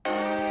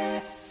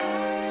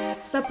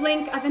The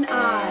blink of an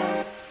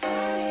eye.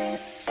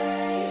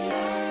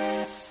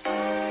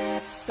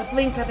 The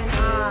blink of an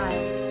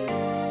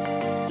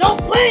eye.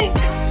 Don't blink!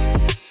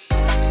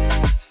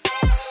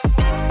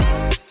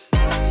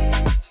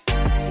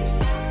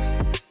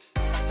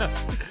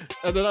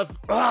 And then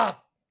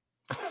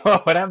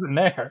What happened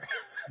there?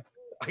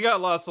 I got a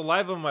lot of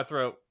saliva in my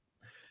throat.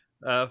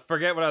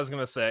 Forget what I was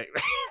going to say.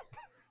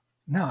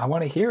 No, I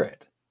want to hear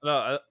it.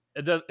 No,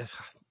 it does.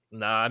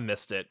 Nah, I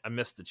missed it. I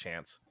missed the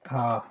chance.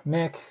 Oh,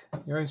 Nick,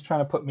 you're always trying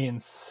to put me in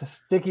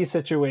sticky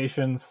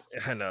situations.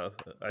 I know.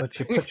 But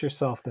you put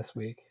yourself this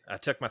week. I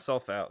took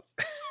myself out.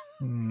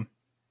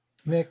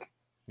 Nick,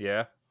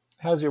 Yeah.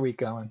 how's your week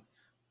going?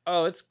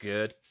 Oh, it's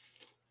good.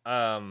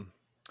 I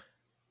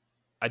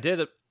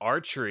did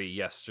archery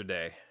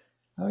yesterday.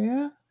 Oh,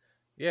 yeah?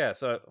 Yeah,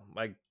 so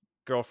my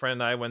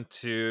girlfriend and I went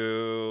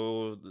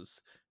to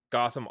this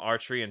Gotham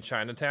Archery in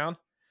Chinatown,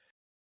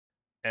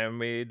 and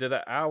we did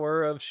an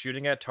hour of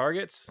shooting at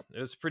targets. It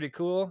was pretty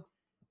cool.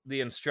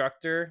 The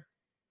instructor,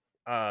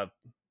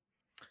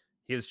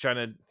 he was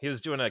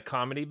doing a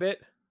comedy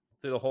bit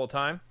through the whole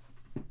time.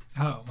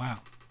 Oh, wow.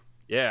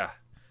 Yeah,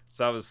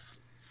 so I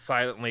was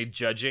silently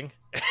judging.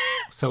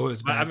 So it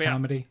was bad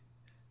comedy?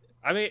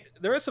 I mean,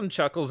 there were some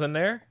chuckles in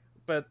there,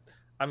 but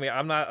I mean,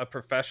 I'm not a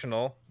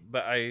professional,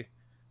 but I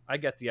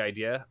get the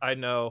idea. I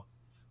know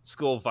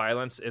school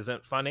violence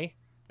isn't funny.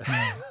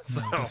 No,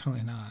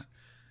 definitely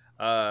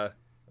not.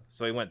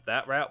 So he went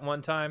that route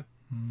one time,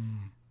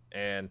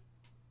 and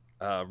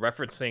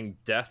referencing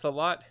death a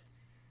lot.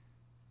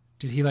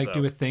 Did he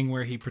do a thing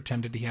where he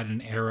pretended he had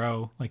an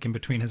arrow in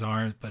between his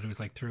arms, but it was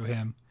through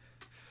him?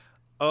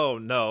 Oh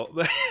no!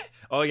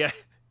 Oh yeah.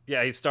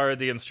 Yeah, he started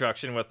the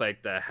instruction with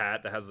the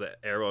hat that has the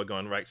arrow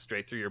going right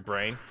straight through your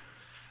brain.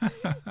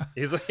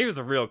 He was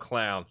a real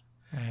clown.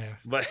 Yeah,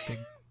 but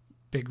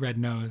big red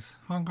nose,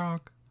 honk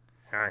honk.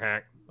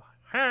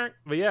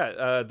 But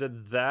yeah,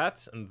 did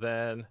that, and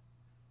then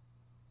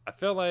I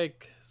feel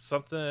like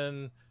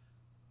something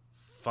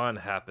fun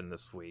happened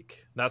this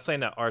week. Not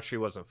saying that archery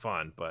wasn't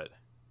fun, but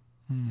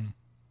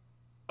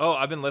oh,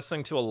 I've been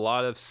listening to a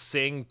lot of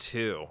Sing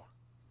 2.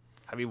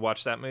 Have you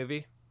watched that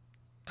movie?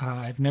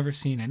 I've never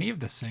seen any of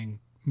the Sing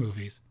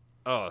movies.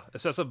 Oh,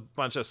 it's just a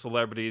bunch of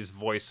celebrities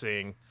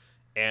voicing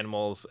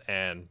animals,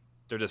 and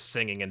they're just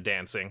singing and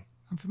dancing.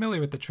 I'm familiar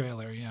with the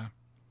trailer, yeah.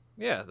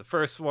 Yeah, the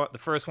first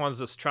one's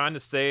just trying to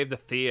save the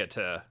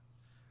theater,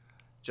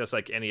 just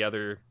like any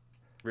other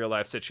real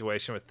life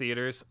situation with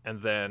theaters.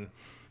 And then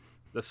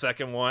the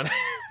second one,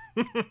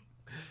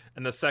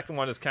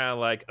 is kind of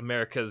like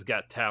America's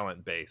Got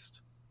Talent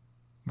based,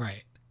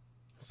 right?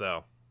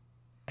 So,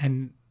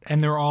 and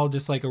they're all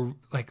just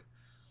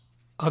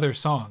other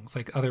songs,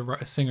 other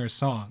singers'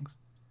 songs.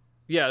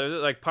 Yeah,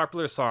 they're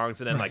popular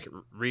songs, and then right.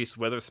 Reese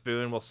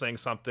Witherspoon will sing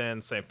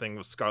something. Same thing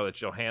with Scarlett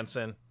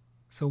Johansson.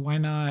 So why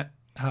not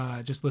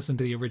just listen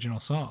to the original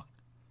song?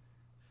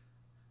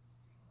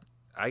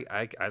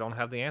 I don't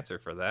have the answer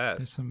for that.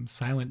 There's some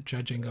silent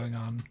judging going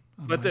on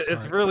but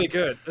it's really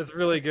good. It's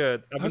really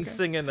good. I've been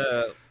singing Say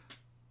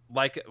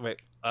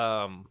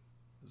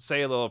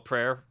a Little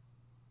Prayer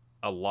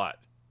a lot.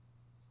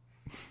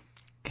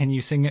 Can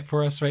you sing it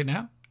for us right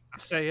now?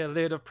 Say a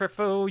little prayer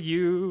for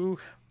you,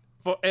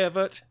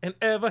 forever and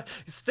ever.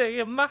 You stay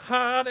in my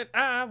heart, and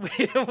I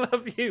will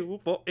love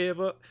you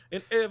forever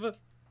and ever.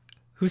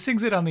 Who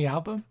sings it on the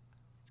album?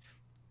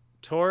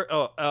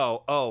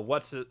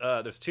 What's it?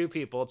 There's two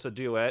people. It's a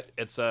duet.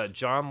 It's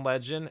John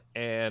Legend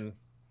and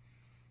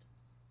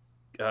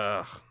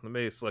let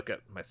me just look at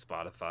my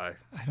Spotify.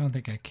 I don't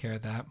think I care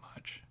that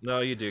much. No,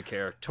 you do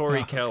care.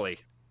 Tori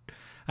Kelly.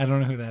 I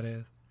don't know who that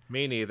is.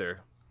 Me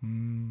neither.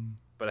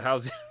 But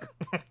how's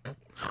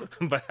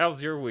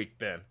your week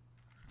been?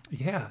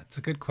 Yeah, it's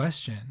a good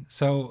question.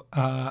 So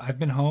I've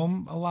been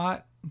home a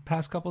lot the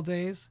past couple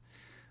days.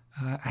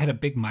 I had a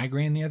big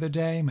migraine the other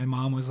day. My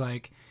mom was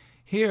like,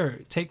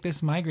 "Here, take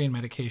this migraine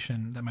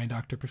medication that my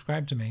doctor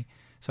prescribed to me."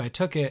 So I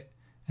took it,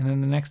 and then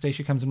the next day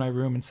she comes in my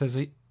room and says,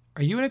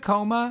 "Are you in a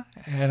coma?"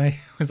 And I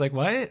was like,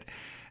 "What?"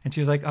 And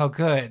she was like, "Oh,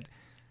 good.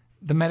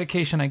 The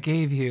medication I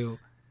gave you,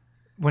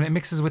 when it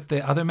mixes with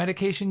the other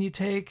medication you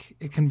take,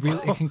 it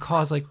can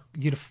cause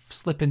you to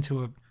slip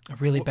into a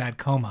really bad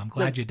coma. I'm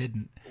glad you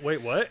didn't."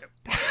 Wait, what?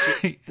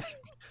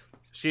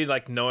 She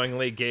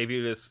knowingly gave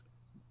you this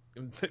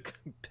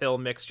pill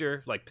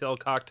mixture, pill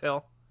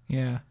cocktail?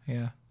 Yeah.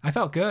 I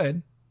felt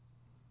good.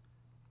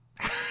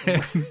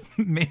 It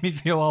made me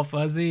feel all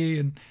fuzzy.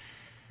 And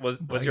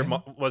was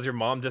your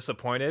mom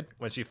disappointed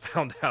when she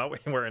found out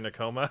we were in a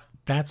coma?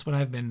 That's what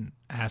I've been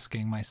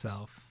asking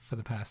myself for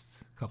the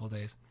past couple of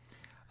days.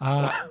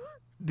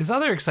 This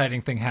other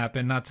exciting thing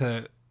happened, not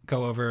to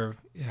go over,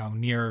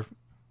 near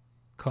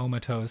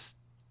comatose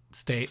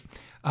state.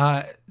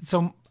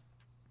 So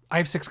I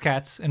have 6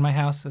 cats in my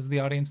house, as the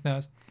audience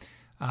knows.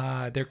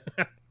 They're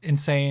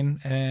insane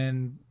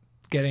and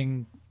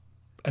getting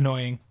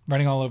annoying,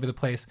 running all over the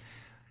place.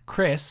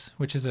 Chris,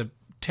 which is a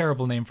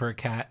terrible name for a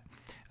cat,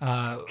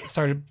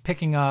 started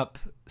picking up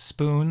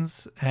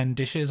spoons and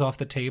dishes off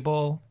the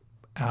table.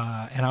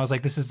 And I was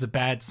like, this is a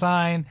bad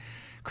sign.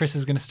 Chris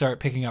is going to start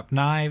picking up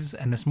knives.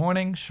 And this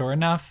morning, sure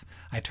enough,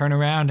 I turn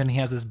around and he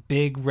has this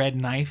big red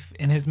knife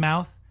in his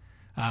mouth.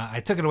 I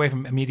took it away from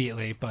him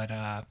immediately,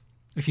 but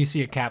if you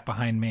see a cat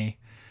behind me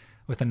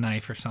with a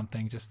knife or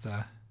something, just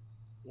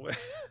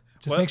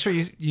make sure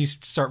you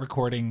start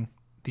recording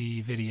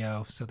the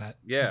video so that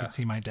you can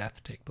see my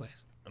death take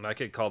place. And I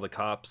could call the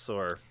cops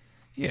or...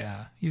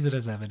 Yeah, use it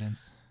as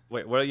evidence.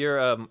 Wait, what are your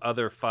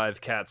other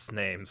 5 cats'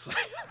 names?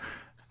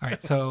 All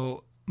right,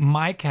 so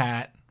my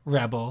cat,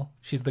 Rebel,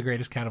 she's the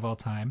greatest cat of all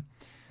time.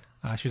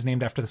 She was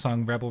named after the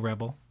song Rebel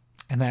Rebel.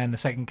 And then the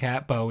second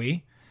cat,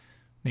 Bowie,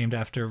 named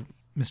after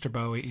Mr.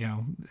 Bowie,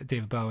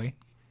 David Bowie.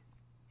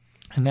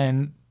 And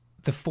then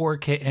the 4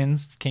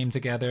 kittens came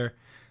together.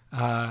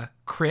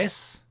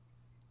 Chris,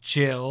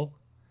 Jill,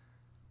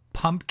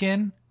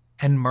 Pumpkin,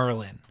 and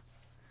Merlin.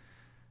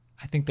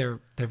 I think they're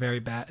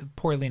very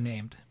poorly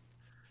named.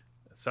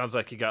 It sounds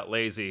like you got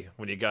lazy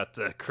when you got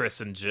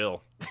Chris and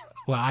Jill.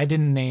 Well, I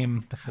didn't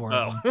name the 4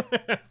 of them.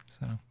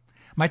 So,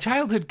 my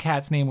childhood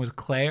cat's name was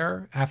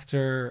Claire,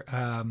 after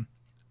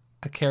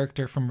a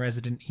character from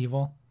Resident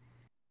Evil.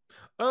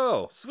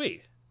 Oh,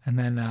 sweet. And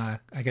then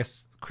I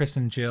guess Chris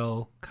and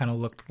Jill kind of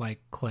looked like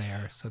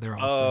Claire, so they're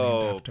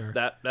also named after.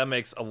 That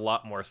makes a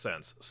lot more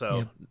sense.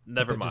 So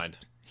never mind.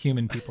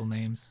 Human people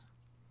names.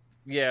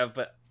 Yeah,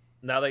 but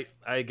now that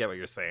I get what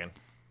you're saying.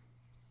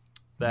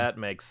 That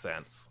makes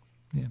sense.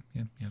 Yeah.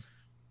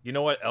 You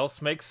know what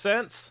else makes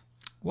sense?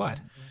 What?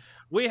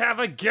 We have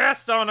a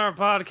guest on our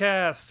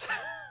podcast.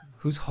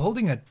 Who's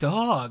holding a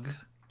dog?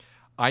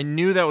 I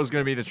knew that was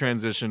going to be the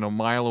transition a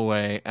mile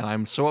away, and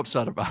I'm so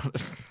upset about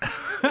it.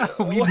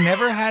 We've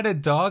never had a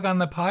dog on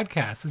the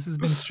podcast. This has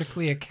been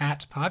strictly a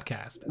cat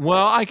podcast.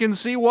 Well, I can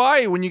see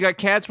why. When you got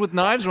cats with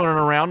knives running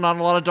around, not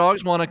a lot of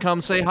dogs want to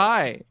come say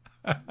hi.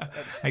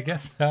 I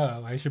guess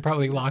so. I should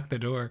probably lock the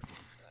door.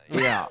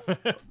 Yeah.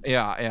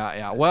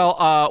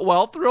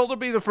 Well, thrilled to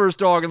be the first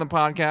dog in the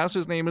podcast.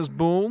 His name is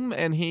Boom,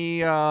 and he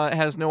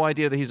has no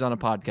idea that he's on a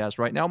podcast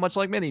right now, much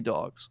like many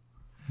dogs.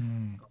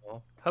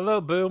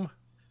 Hello, Boom.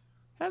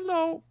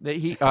 Hello.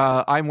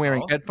 I'm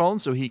wearing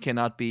headphones, so he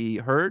cannot be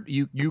heard.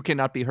 You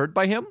cannot be heard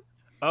by him.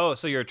 Oh,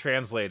 so you're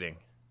translating.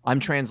 I'm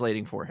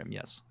translating for him.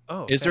 Yes.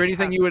 Oh, is there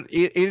anything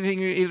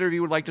either of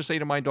you would like to say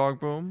to my dog,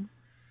 Boom?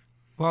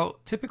 Well,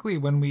 typically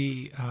when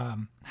we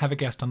have a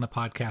guest on the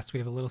podcast, we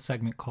have a little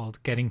segment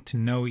called Getting to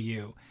Know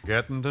You.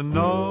 Getting to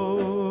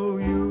know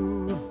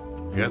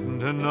you, getting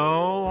to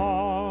know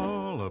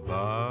all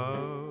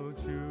about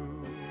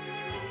you.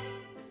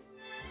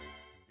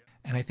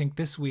 And I think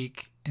this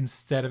week,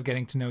 instead of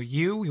getting to know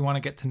you, we want to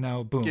get to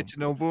know Boom. Get to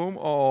know Boom?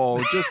 Oh,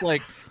 just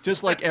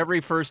like every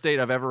first date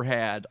I've ever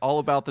had. All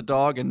about the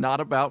dog and not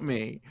about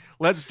me.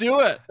 Let's do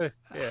it.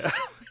 Yeah.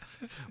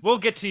 We'll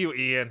get to you,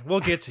 Ian.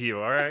 We'll get to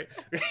you, all right?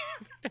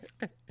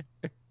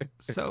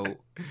 So,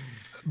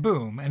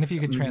 Boom, and if you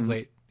could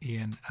translate,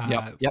 Ian.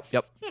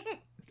 Yep.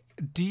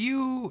 Do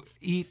you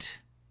eat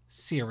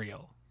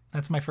cereal?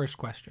 That's my first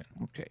question.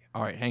 Okay.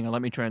 All right, hang on.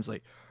 Let me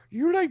translate.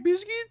 You like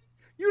biscuit?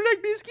 You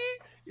like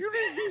biscuit? You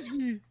like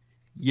biscuit?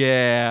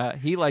 Yeah,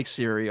 he likes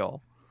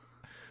cereal.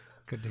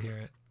 Good to hear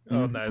it.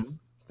 Oh, nice.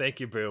 Thank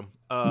you, Boom.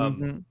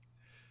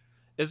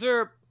 Is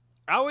there...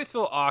 I always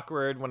feel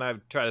awkward when I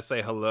try to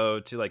say hello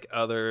to like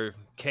other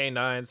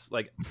canines.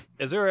 Like,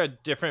 is there a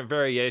different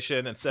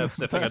variation instead of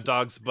sniffing a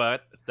dog's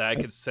butt that I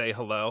could say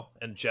hello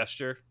and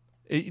gesture?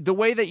 The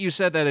way that you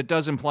said that, it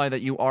does imply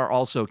that you are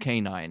also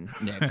canine,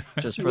 Nick,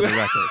 just for the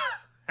record.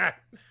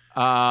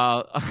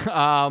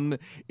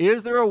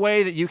 Is there a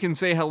way that you can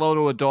say hello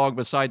to a dog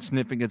besides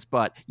sniffing its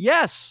butt?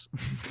 Yes.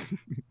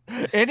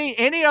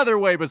 Any other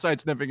way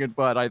besides sniffing its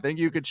butt? I think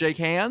you could shake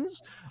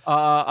hands.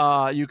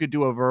 You could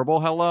do a verbal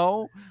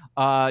hello.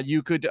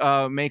 You could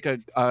make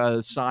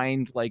a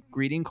signed like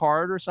greeting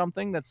card or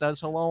something that says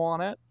hello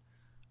on it.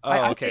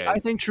 Oh, okay. I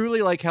think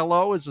truly like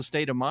hello is a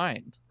state of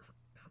mind.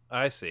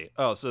 I see.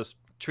 Oh, so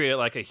treat it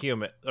like a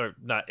human, or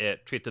not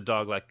it. Treat the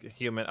dog like a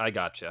human. I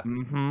gotcha.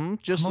 Mm-hmm.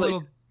 Just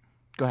like.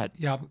 Go ahead.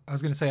 Yeah, I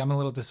was going to say I'm a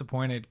little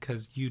disappointed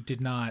because you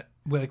did not.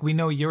 Like, we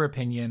know your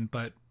opinion,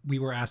 but we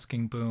were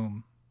asking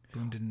Boom.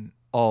 Boom didn't.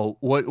 Oh,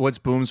 what's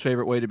Boom's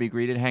favorite way to be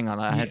greeted? Hang on,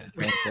 I had to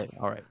translate.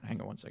 All right, hang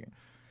on one second.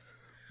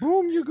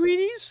 Boom, you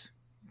greeties?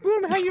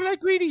 Boom, how you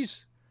like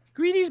greeties?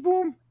 Greeties,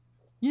 Boom?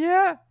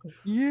 Yeah.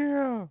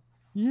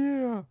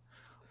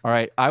 All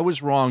right, I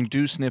was wrong.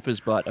 Do sniff his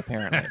butt,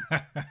 apparently.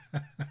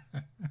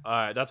 All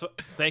right, that's what.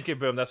 Thank you,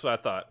 Boom. That's what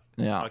I thought.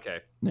 Yeah. Okay.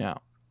 Yeah.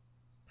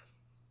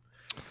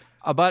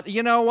 But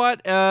you know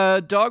what?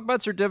 Dog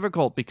butts are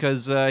difficult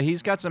because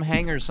he's got some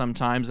hangers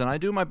sometimes, and I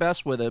do my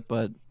best with it,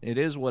 but it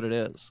is what it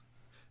is.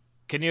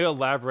 Can you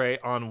elaborate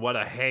on what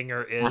a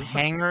hanger is? A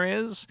hanger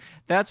is?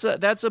 That's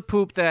a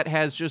poop that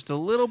has just a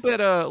little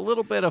bit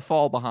of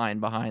fall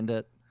behind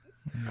it.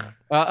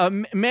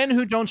 Men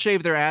who don't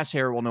shave their ass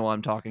hair will know what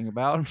I'm talking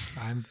about.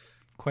 I'm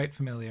quite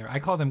familiar. I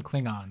call them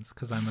Klingons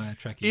because I'm a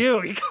Trekkie.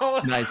 Ew, you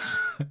call them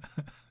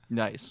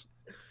Nice.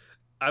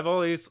 I've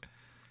always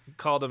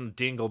called them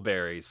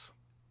dingleberries.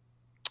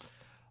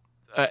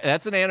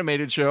 That's an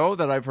animated show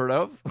that I've heard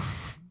of.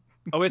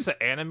 Oh, it's an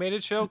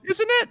animated show?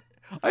 Isn't it?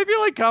 I feel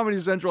like Comedy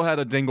Central had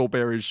a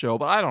Dingleberries show,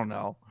 but I don't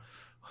know.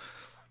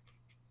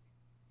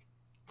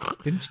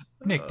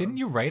 Nick, didn't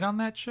you write on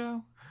that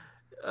show?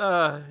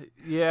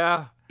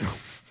 Yeah.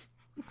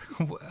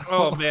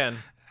 Oh, man.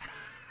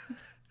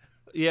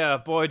 Yeah,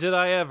 boy, did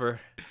I ever.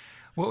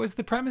 What was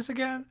the premise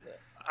again?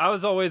 I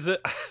was always...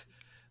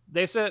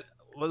 They said,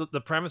 well,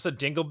 the premise of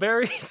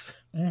Dingleberries?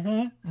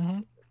 Mm-hmm.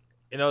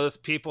 You know, there's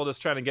people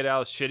just trying to get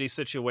out of shitty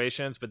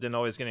situations, but then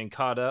always getting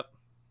caught up.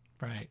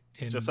 Right.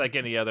 Just like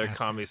any other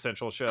Comedy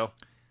Central show.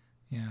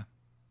 Yeah.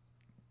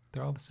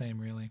 They're all the same,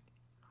 really.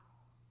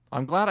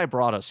 I'm glad I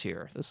brought us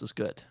here. This is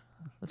good.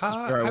 This is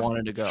where I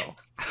wanted to go.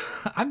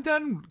 I'm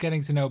done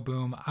getting to know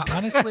Boom.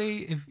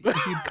 Honestly, if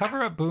you'd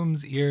cover up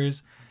Boom's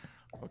ears,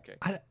 Okay.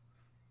 I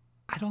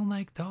don't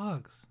like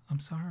dogs. I'm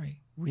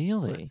sorry.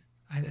 Really?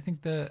 I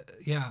think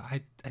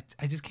I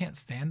just can't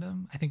stand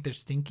them. I think they're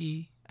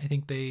stinky. I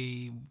think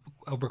they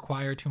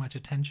require too much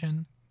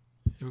attention.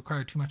 They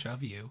require too much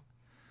of you.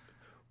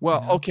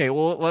 Well, You know? okay.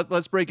 Well,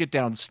 let's break it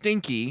down.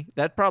 Stinky,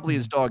 that probably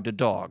is dog to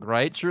dog,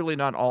 right? Surely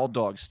not all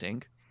dogs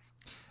stink.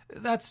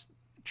 That's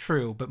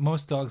true, but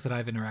most dogs that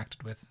I've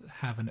interacted with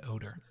have an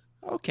odor.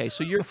 Okay,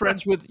 so you're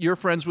friends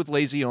with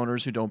lazy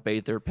owners who don't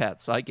bathe their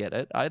pets. I get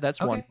it. That's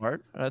one Okay.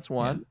 part. That's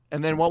one.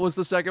 And then what was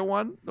the second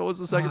one? What was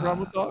the second problem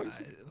with dogs?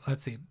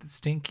 Let's see.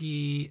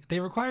 Stinky. They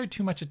require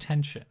too much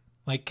attention.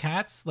 Like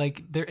cats,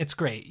 it's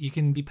great. You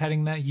can be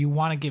petting them. You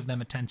want to give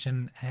them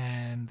attention,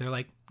 and they're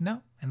like,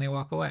 no, and they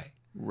walk away.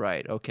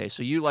 Right. Okay.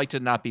 So you like to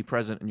not be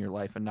present in your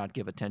life and not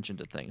give attention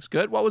to things.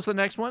 Good. What was the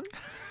next one?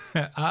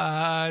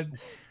 I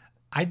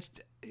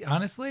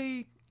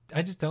honestly,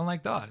 I just don't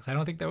like dogs. I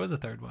don't think there was a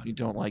third one. You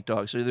don't like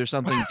dogs. So there's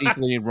something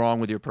deeply wrong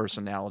with your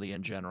personality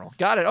in general.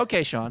 Got it.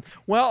 Okay, Sean.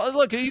 Well,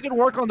 look, you can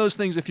work on those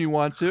things if you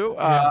want to.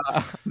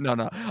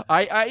 No.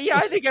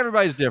 I think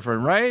everybody's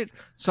different, right?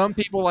 Some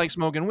people like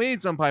smoking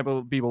weed. Some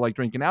people like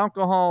drinking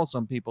alcohol.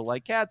 Some people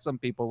like cats. Some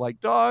people like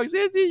dogs.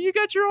 You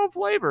got your own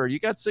flavor. You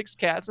got 6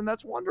 cats, and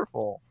that's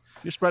wonderful.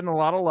 You're spreading a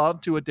lot of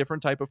love to a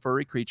different type of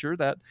furry creature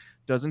that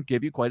doesn't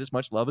give you quite as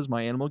much love as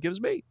my animal gives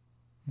me.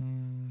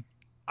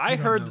 I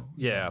heard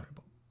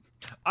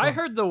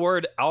the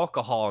word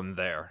alcohol in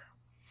there.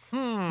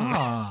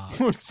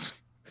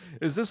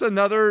 Is this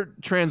another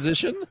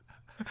transition? Our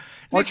Nick,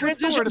 what's the word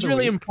transition of is the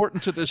really week?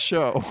 important to this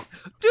show.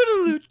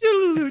 Doodaloo,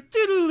 doodaloo,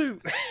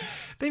 doodaloo.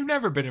 They've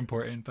never been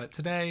important, but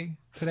today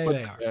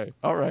they are. Okay.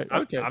 All right.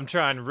 Okay. I'm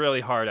trying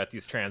really hard at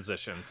these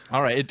transitions.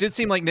 All right. It did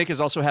seem like Nick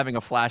is also having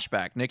a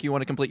flashback. Nick, you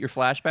want to complete your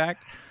flashback?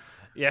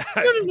 Yeah.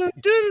 Doodaloo,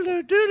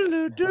 doodaloo,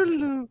 doodaloo,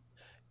 doodaloo.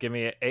 Give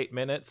me 8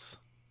 minutes.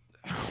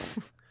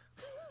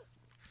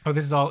 Oh,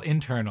 this is all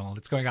internal.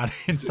 It's going on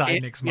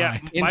inside Nick's yeah.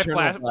 mind.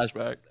 Internal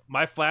flashback.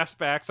 My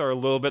flashbacks are a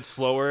little bit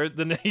slower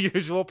than the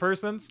usual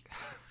person's.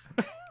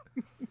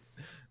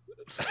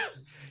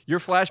 Your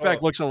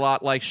flashback looks a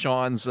lot like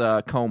Sean's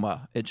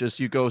coma. It just,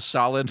 you go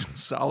solid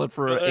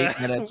for 8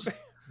 minutes.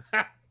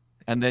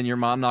 And then your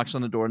mom knocks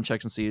on the door and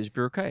checks and sees if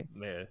you're okay.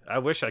 Man, I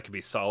wish I could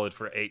be solid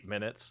for 8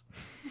 minutes.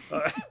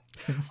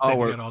 Instead,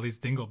 you got all these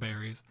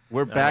dingleberries.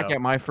 We're back know.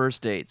 at my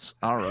first dates.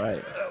 All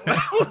right.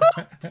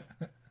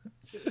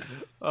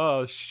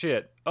 Oh,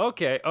 shit.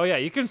 Okay. Oh, yeah,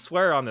 you can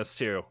swear on this,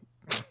 too.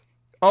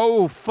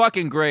 Oh,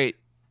 fucking great.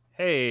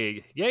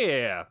 Hey,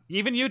 yeah.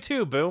 Even you,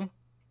 too, Boom.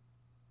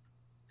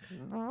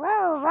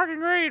 Fucking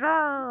great.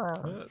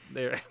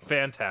 They're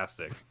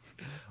fantastic.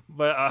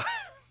 But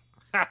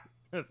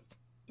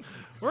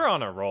we're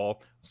on a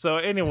roll. So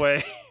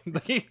anyway,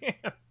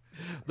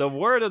 the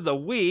word of the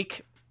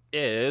week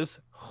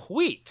is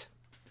wheat.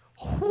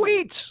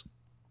 Wheat.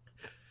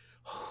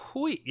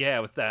 Wheat. Yeah,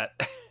 with that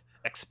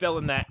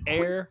expelling that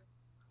air.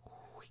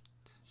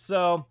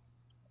 So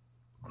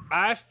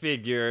I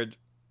figured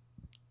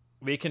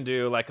we can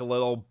do like a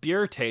little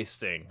beer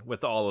tasting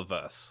with all of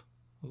us.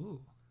 Ooh.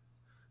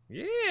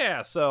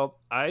 Yeah, so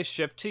I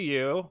shipped to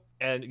you,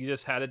 and you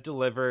just had it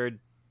delivered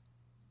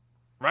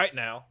right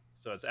now.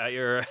 So it's at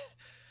your,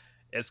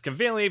 it's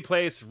conveniently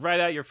placed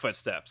right at your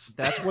footsteps.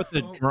 That's what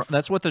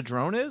the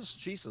drone is?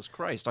 Jesus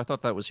Christ! I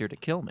thought that was here to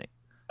kill me.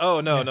 Oh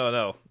no,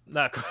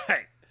 not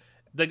quite.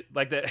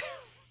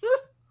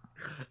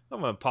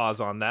 I'm gonna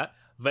pause on that,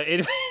 but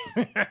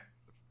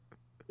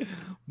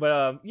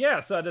yeah.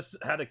 So I just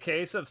had a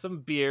case of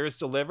some beers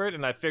delivered,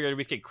 and I figured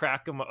we could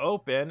crack them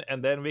open,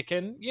 and then we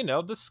can,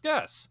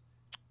 discuss.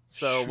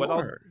 So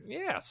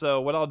Sure.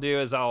 what I'll do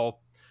is I'll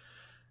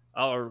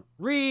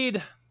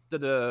read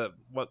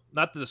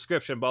not the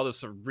description, but I'll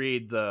just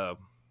read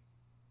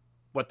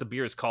what the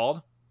beer is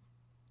called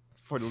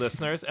for the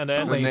listeners, and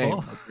then The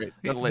label.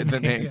 The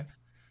name.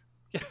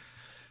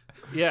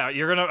 Yeah,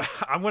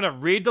 I'm gonna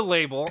read the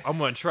label. I'm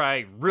gonna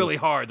try really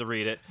hard to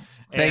read it.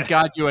 Thank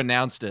God you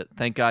announced it.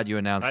 Thank God you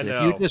announced I it. If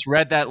know. you just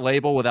read that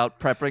label without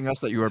prepping us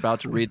that you were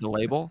about to read the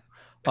label,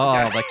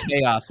 the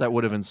chaos that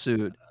would have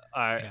ensued.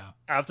 I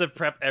have to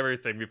prep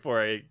everything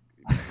before I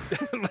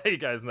let you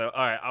guys know.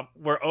 All right,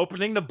 we're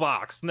opening the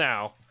box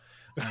now.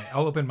 All right,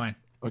 I'll open mine.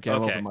 Okay,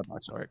 I'll open my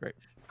box. All right, great.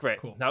 Great.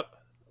 Cool. Now,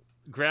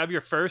 grab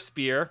your first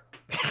beer.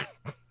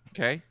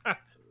 Okay.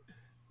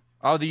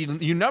 Oh,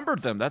 you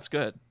numbered them. That's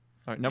good.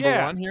 All right, number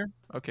Yeah. 1 here.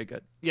 Okay,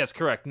 good. Yes,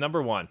 correct.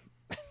 Number 1.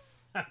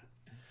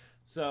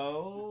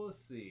 So let's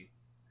see.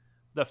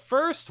 The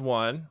first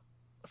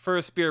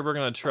beer we're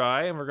gonna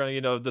try, and we're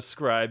gonna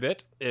describe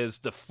it, is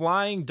the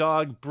Flying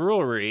Dog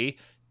Brewery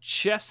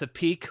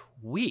Chesapeake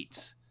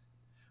Wheat.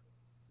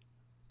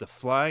 The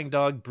Flying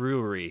Dog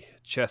Brewery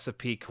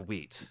Chesapeake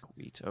Wheat.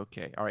 Wheat.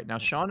 Okay. All right. Now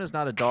Sean is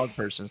not a dog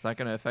person. Is that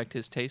going to affect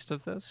his taste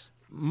of this?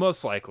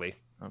 Most likely.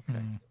 Okay.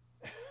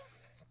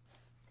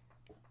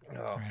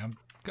 All right,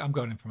 I'm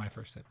going in for my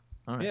first sip.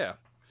 All right. Yeah.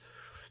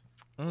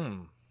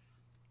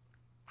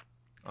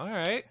 All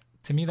right.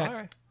 To me, that All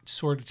right.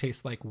 sort of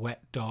tastes like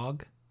wet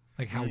dog,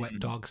 like how wet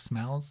dog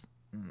smells.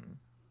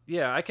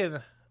 Yeah, I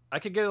could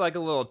get like a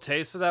little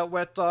taste of that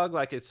wet dog,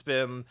 like it's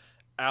been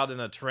out in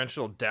a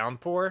torrential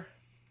downpour.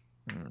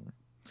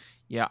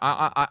 Yeah,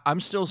 I'm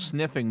still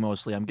sniffing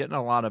mostly. I'm getting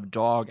a lot of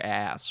dog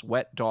ass,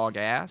 wet dog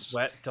ass.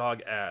 Wet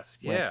dog ass.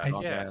 Wet Yeah,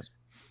 dog yeah. ass.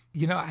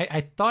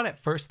 I thought at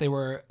first they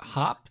were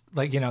hop,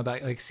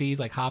 like seeds,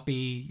 like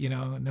hoppy,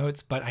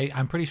 notes, but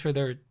I'm pretty sure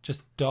they're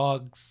just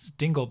dogs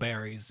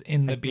dingleberries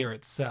in the beer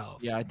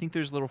itself. Yeah, I think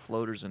there's little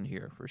floaters in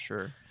here for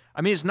sure.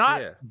 I mean, it's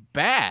not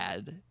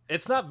bad.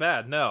 It's not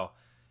bad, no.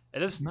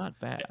 It's not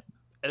bad.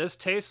 It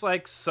just tastes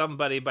like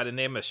somebody by the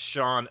name of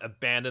Sean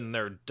abandoned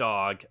their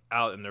dog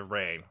out in the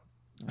rain.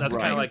 That's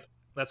Right. kind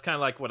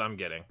of like what I'm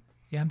getting.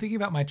 Yeah, I'm thinking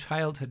about my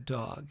childhood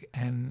dog,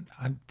 and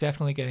I'm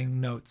definitely getting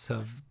notes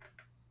of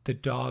the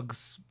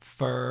dog's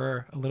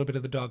fur, a little bit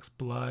of the dog's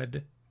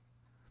blood.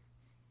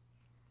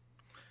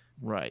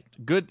 Right.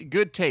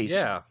 Good taste.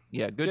 Yeah.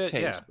 Yeah, good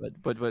taste,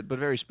 but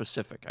very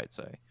specific, I'd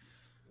say.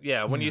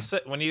 Yeah, when you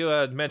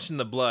mentioned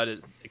the blood,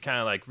 it kind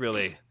of like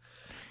really.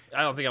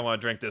 I don't think I want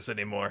to drink this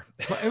anymore.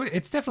 Well,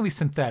 it's definitely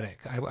synthetic.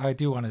 I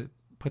do want to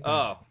put that.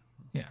 Oh,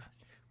 Yeah,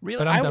 Really,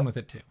 but I'm done with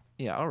it too.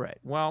 Yeah, all right.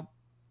 Well,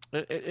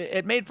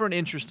 it made for an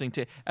interesting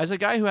taste. As a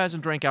guy who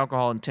hasn't drank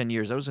alcohol in 10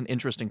 years, that was an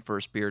interesting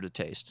first beer to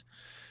taste.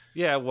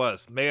 yeah, it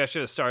was. Maybe I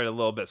should have started a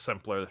little bit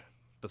simpler.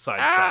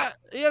 Besides that,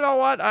 You know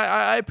what?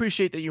 I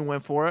appreciate that you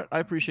went for it.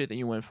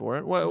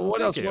 What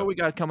thank else? you. What we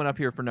got coming up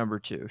here for number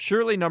 2?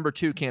 Surely number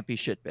 2 can't be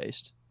shit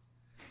based.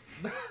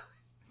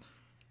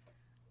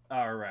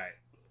 all right.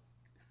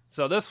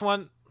 So this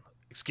one,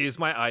 excuse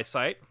my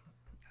eyesight.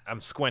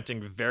 I'm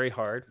squinting very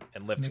hard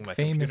and lifting Nick my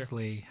computer.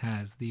 famously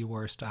has the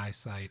worst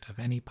eyesight of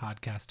any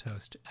podcast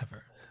host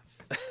ever.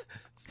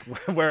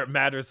 Where it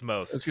matters I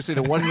was most. gonna say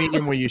the one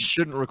medium where you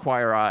shouldn't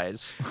require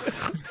eyes.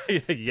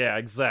 Yeah,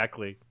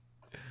 exactly.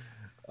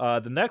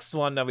 The next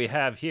one that we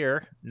have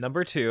here,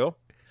 number 2,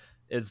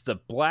 is the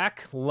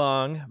Black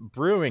Lung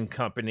Brewing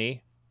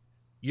Company.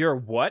 Your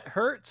what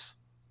hurts?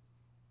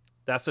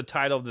 That's the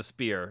title of this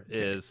beer.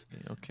 Is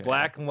Okay.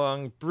 Black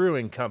Lung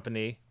Brewing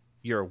Company.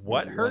 Your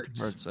what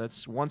hurts?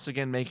 That's once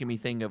again making me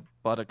think of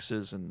buttocks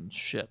and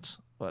shit.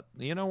 But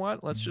you know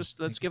what? Let's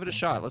give it a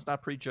shot. Let's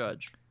not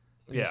prejudge.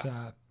 There's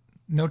Yeah.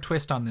 no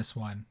twist on this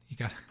one. You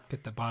got to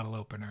get the bottle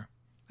opener.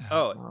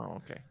 Oh,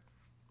 okay.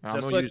 I'm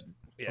Just gonna like-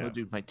 I'm gonna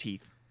do my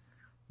teeth.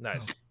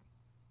 Nice.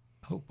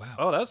 Oh, wow.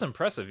 Oh, that's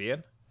impressive,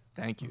 Ian.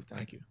 Thank you.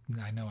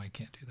 I know I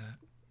can't do that.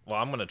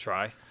 Well, I'm gonna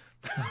try.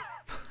 Go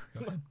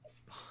ahead.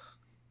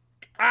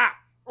 Ah,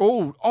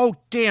 Oh,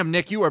 damn,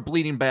 Nick, you are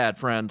bleeding bad,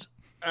 friend.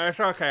 it's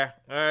okay.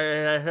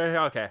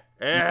 Okay,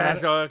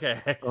 it's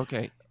okay.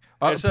 Okay.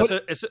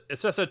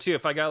 It's just a 2.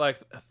 If I got like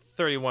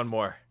 31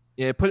 more.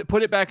 Yeah,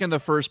 put it back in the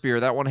first beer.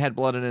 That one had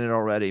blood in it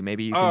already.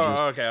 Maybe you can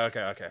just.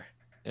 Okay.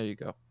 There you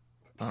go.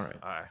 All right.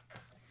 All right.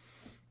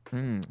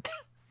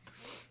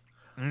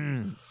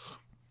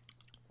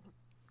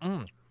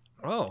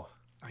 Oh,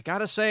 I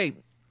gotta say,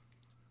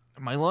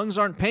 my lungs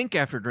aren't pink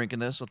after drinking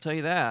this. I'll tell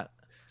you that.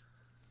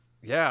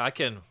 yeah. I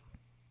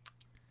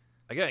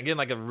get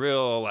like a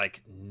real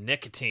like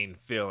nicotine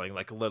feeling,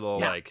 like a little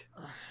like.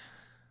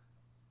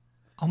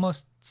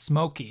 Almost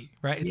smoky,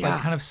 right? It's Yeah.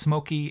 like kind of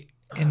smoky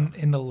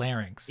in the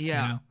larynx.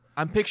 Yeah. You know?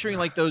 I'm picturing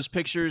like those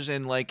pictures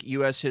in like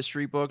U.S.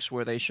 history books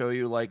where they show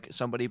you like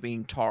somebody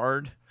being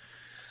tarred,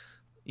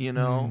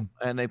 and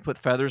they put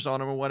feathers on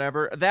them or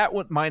whatever. That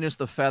one minus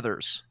the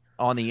feathers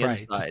on the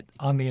Right, inside. just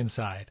on the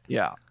inside.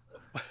 Yeah.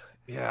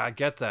 Yeah, I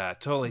get that.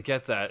 Totally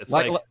get that. It's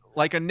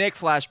Like a Nick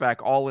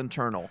flashback, all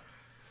internal.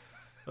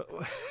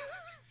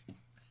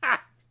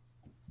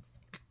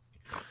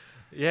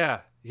 Yeah,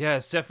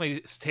 it's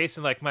definitely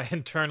tasting like my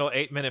internal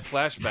 8-minute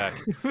flashback.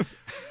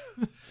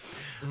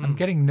 I'm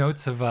getting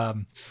notes of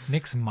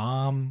Nick's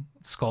mom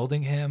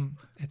scolding him.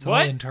 It's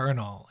What? all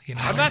internal.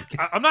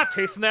 I'm not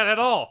tasting that at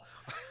all.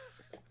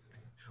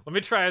 Let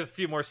me try a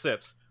few more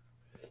sips.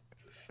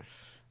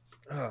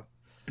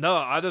 No,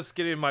 I'm just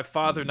getting my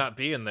father not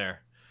being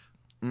there.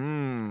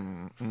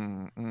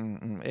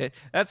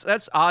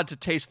 That's odd to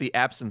taste the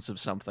absence of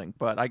something,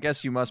 but I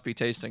guess you must be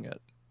tasting it.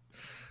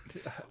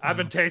 I've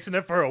been tasting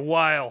it for a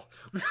while.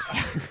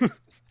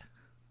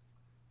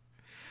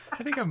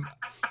 I think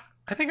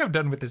I'm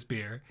done with this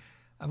beer.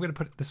 I'm gonna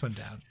put this one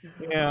down.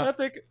 Yeah.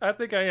 I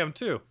think I am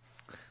too.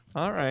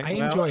 All right. I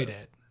enjoyed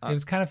it. It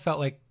was kind of felt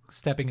like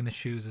stepping in the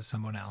shoes of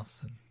someone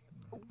else. And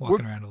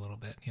walking around a little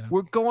bit.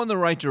 We're going the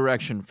right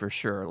direction for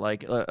sure.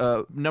 Like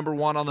number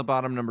 1 on the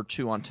bottom, number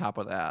 2 on top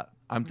of that.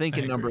 I'm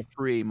thinking number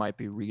 3 might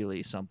be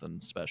really something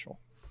special.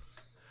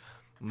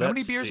 How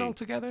many beers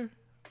altogether?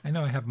 I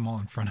know I have them all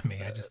in front of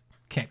me. I just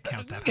can't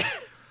count that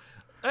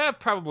high.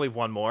 Probably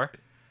one more.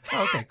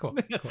 Oh, okay, cool.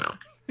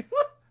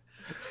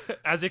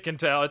 As you can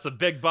tell, it's a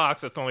big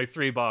box with only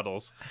 3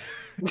 bottles.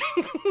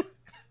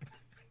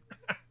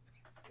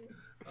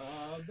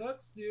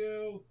 That's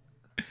new.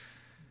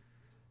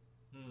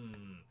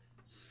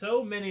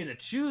 So many to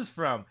choose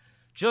from.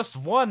 Just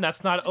one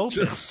that's not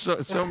open.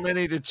 So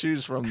many to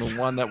choose from. The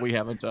one that we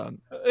haven't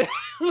done.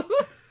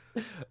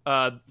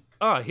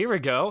 Here we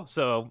go.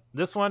 So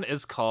this one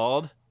is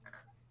called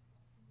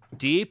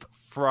Deep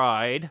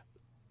Fried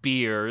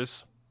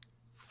Beers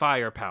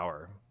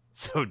Firepower.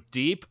 So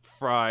Deep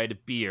Fried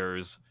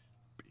Beers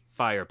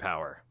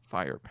Firepower.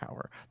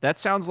 Firepower. That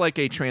sounds like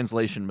a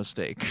translation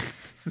mistake.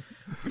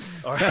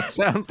 That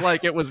sounds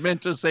like it was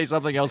meant to say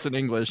something else in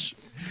English.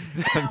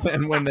 And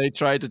then when they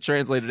tried to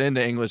translate it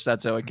into English,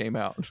 that's how it came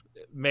out.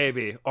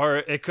 Maybe. Or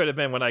it could have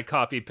been when I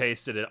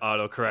copy-pasted it,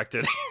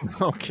 auto-corrected.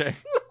 Okay.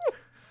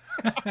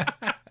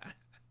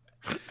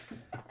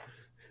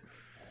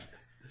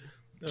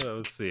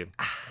 Let's see.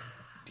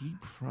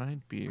 Deep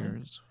fried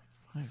beers.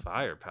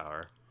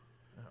 Firepower.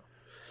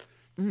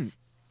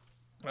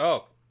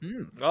 Oh.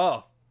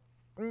 Oh.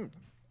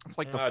 It's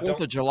like the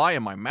 4th of July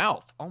in my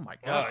mouth. Oh my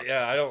god. Oh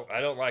yeah,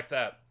 I don't like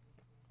that.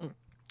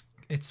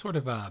 It's sort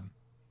of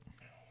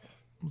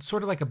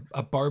like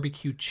a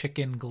barbecue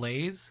chicken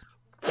glaze.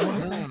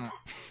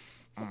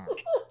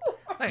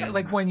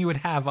 like when you would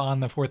have on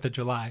the 4th of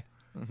July.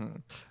 Mm-hmm.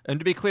 And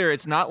to be clear,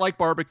 it's not like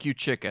barbecue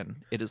chicken.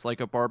 It is like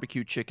a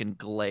barbecue chicken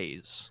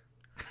glaze.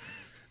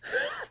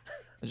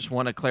 I just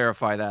want to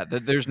clarify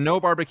that there's no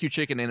barbecue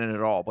chicken in it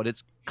at all, but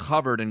it's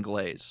covered in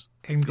glaze.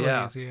 In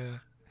glaze, yeah.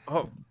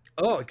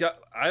 Oh God!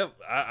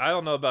 I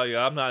don't know about you.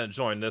 I'm not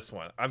enjoying this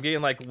one. I'm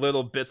getting like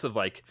little bits of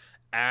like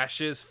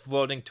ashes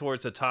floating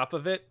towards the top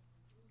of it.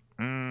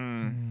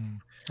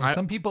 Well,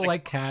 some people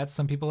like cats.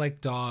 Some people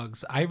like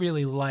dogs. I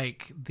really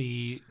like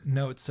the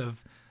notes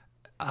of.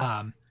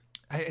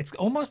 It's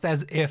almost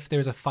as if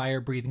there's a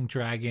fire-breathing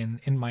dragon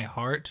in my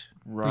heart,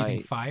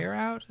 breathing fire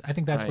out. I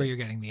think that's where you're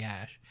getting the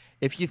ash.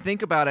 If you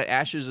think about it,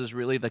 ashes is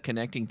really the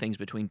connecting things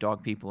between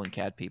dog people and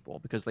cat people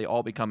because they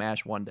all become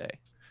ash one day.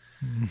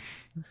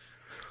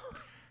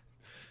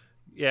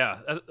 Yeah,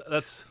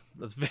 that's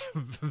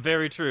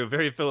very true.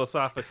 Very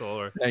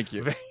philosophical. Thank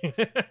you.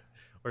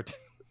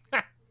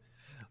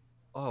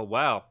 Oh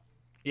wow,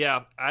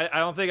 yeah. I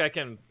don't think I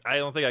can. I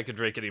don't think I can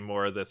drink any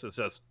more of this. It's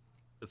just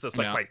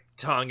like my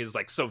tongue is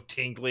like so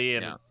tingly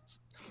and it's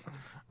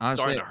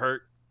honestly, starting to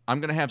hurt.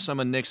 I'm gonna have some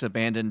of Nick's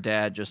abandoned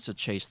dad just to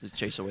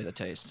chase away the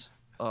taste.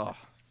 Oh,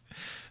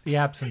 the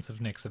absence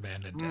of Nick's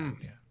abandoned dad.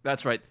 Yeah.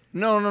 That's right.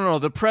 No.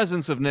 The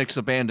presence of Nick's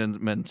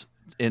abandonment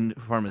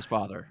from his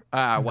father.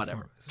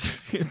 Whatever.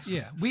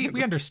 Yeah,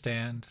 we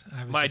understand.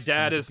 My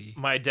dad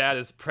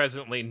is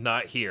presently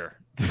not here.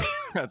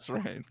 That's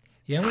right.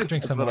 Yeah, I'm gonna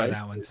drink some more of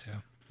that one too.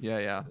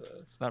 Yeah.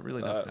 It's not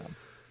really that bad.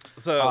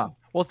 So,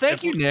 well,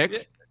 thank you,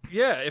 Nick.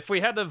 Yeah, if we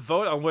had to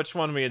vote on which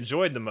one we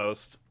enjoyed the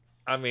most,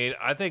 I mean,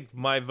 I think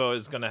my vote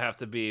is going to have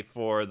to be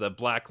for the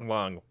Black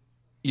Lung.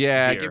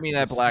 Yeah, beer. give me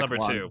that It's Black number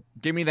Lung. 2.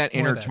 Give me that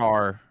inner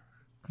tar.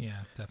 Yeah,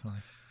 definitely.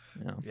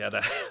 Yeah,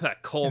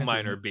 that coal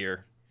miner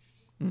beer.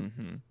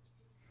 Mm-hmm.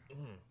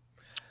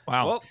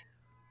 Wow. Well,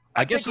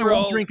 I guess I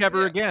won't drink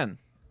ever again.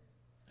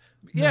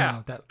 Yeah,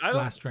 no, that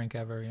last drink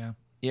ever. Yeah.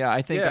 Yeah,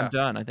 I think I'm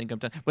done.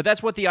 But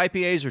that's what the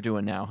IPAs are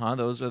doing now, huh?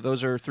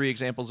 Those are 3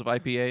 examples of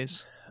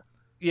IPAs.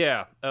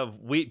 Yeah,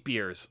 of wheat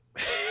beers.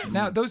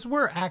 Now, those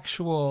were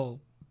actual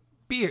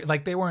beer.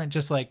 Like, they weren't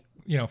just like,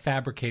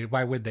 fabricated.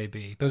 Why would they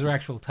be? Those were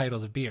actual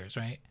titles of beers,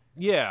 right?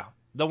 Yeah,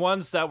 the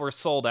ones that were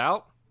sold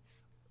out.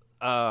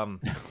 I'll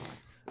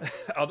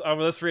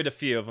let's read a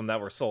few of them that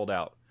were sold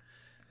out.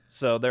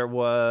 So there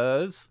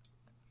was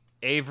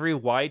Avery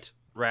White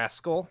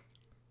Rascal,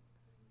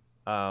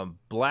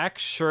 Black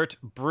Shirt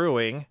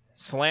Brewing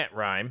Slant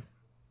Rhyme.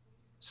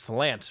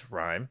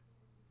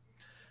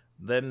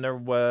 Then there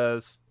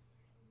was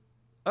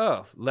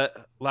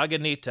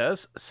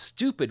Lagunitas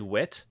Stupid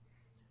Wit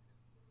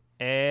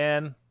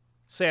and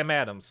Sam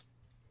Adams.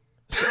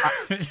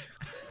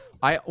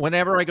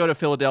 Whenever I go to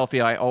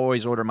Philadelphia, I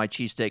always order my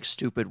cheesesteak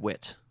Stupid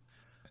Wit.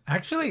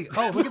 Actually,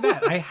 look at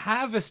that. I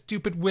have a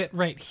Stupid Wit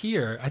right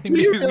here. I think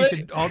we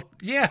should all...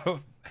 Yeah,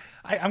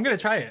 I'm going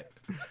to try it.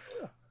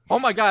 Oh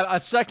my God, a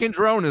second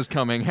drone is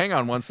coming. Hang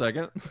on one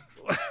second.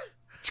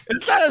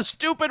 Is that a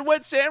Stupid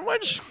Wit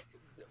sandwich?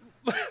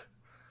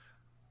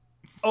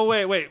 Oh,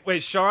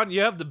 wait, Sean,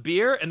 you have the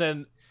beer and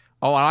then...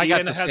 Oh, and I got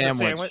Ian the has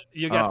sandwich.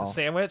 You got the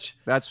sandwich?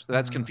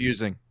 That's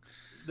confusing.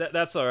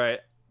 That's all right.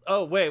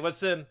 Oh, wait,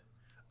 what's in...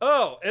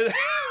 Oh,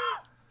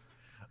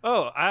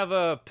 I have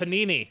a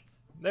panini.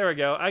 There we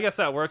go. I guess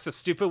that works. A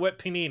Stupid Wit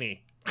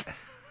panini. I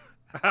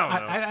don't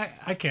know.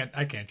 I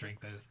can't drink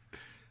this.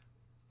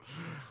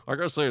 I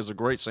gotta say, it's a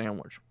great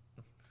sandwich.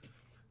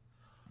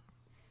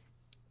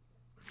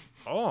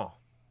 Oh,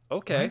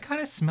 Okay. Mine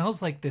kind of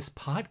smells like this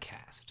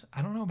podcast.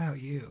 I don't know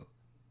about you.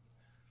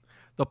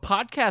 The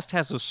podcast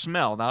has a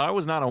smell. Now, I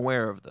was not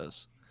aware of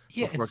this.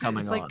 Yeah, before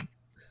coming it's like on.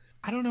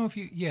 I don't know if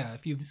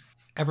you've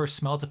ever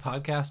smelled a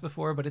podcast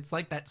before, but it's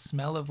like that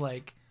smell of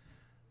like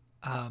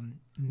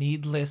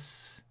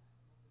needless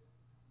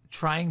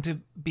trying to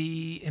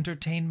be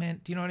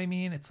entertainment. Do you know what I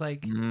mean? It's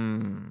like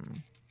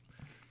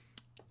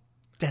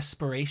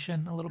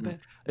desperation a little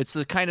bit. It's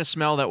the kind of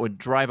smell that would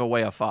drive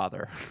away a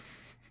father.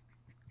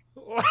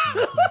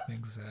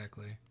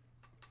 Exactly.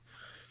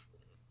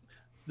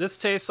 This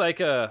tastes like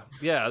a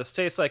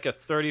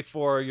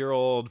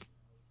 34-year-old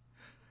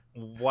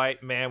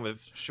white man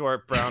with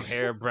short brown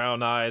hair,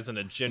 brown eyes, and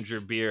a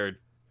ginger beard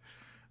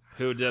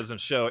who doesn't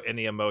show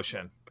any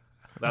emotion.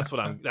 That's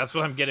what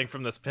I'm getting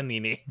from this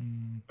panini.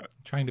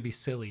 Trying to be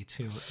silly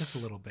too, just a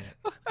little bit.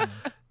 Yeah.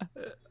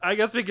 I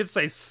guess we could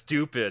say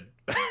stupid.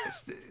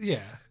 It's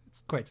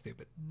quite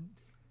stupid.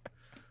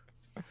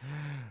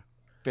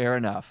 Fair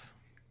enough.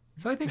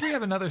 So I think we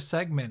have another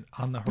segment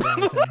on the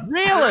horizon.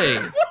 Really?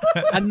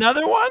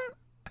 Another one?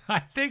 I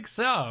think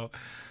so.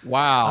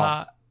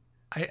 Wow.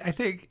 I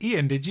think,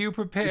 Ian, did you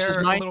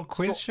prepare a little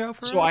quiz show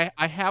for us? So I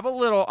have a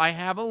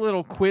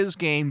little quiz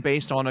game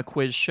based on a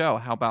quiz show.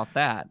 How about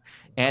that?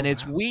 And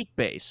it's wheat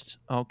based,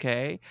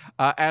 okay?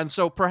 And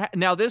so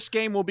now this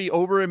game will be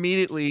over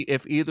immediately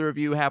if either of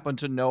you happen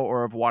to know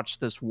or have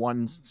watched this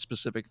one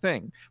specific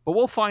thing. But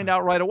we'll find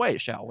out right away,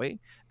 shall we?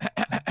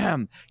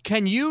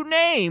 Can you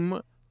name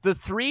the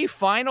 3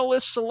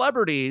 finalist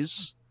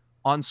celebrities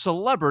on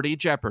Celebrity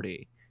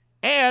Jeopardy?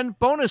 And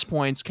bonus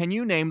points, can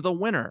you name the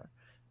winner?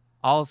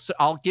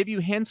 I'll give you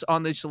hints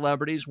on the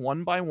celebrities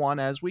one by one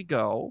as we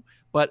go.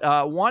 But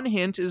one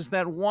hint is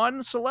that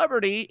one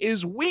celebrity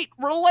is wheat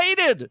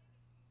related.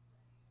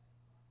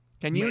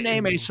 Can you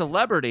name a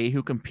celebrity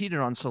who competed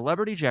on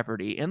Celebrity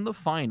Jeopardy in the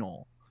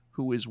final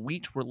who is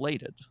wheat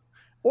related?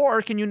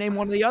 Or can you name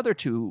one of the other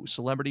 2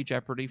 Celebrity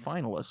Jeopardy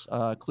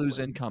finalists? Clues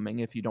incoming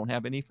if you don't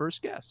have any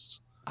first guesses.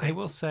 I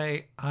will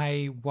say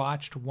I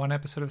watched one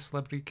episode of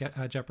Celebrity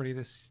Jeopardy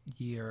this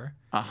year.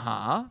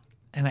 Uh-huh.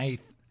 And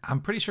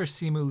I'm pretty sure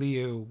Simu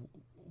Liu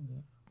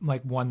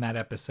won that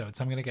episode,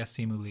 so I'm gonna guess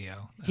Simu Liu.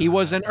 He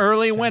was an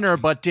early winner,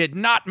 but did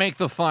not make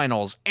the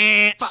finals.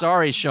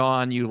 Sorry,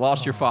 Sean, you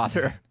lost your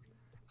father. Man.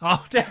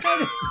 Oh, damn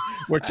it.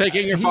 We're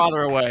taking your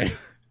father away.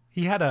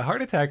 He had a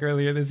heart attack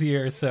earlier this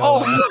year, so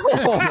no.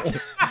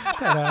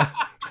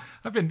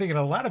 I've been thinking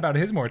a lot about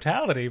his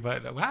mortality,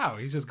 but wow,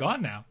 he's just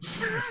gone now.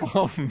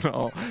 Oh,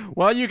 no.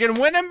 Well, you can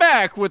win him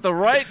back with the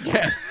right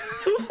guess.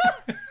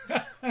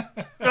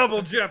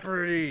 Double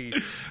Jeopardy.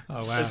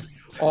 Oh,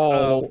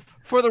 wow.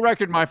 For the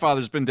record, my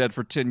father's been dead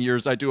for 10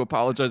 years. I do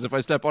apologize if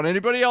I step on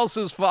anybody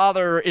else's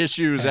father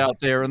issues out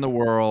there in the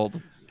world.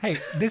 Hey,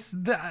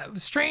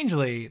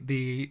 strangely,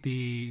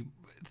 the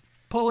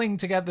pulling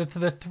together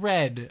the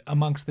thread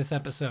amongst this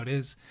episode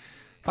is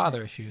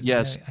father issues.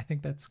 Yes. I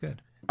think that's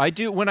good.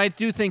 When I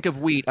do think of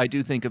wheat, I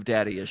do think of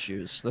daddy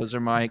issues. Those are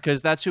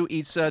because that's who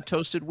eats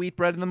toasted wheat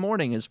bread in the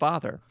morning, his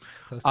father.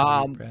 Toasted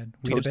wheat bread.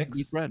 Toasted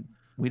wheat bread.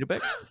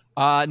 Weetabix.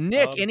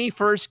 Nick, any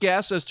first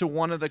guess as to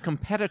one of the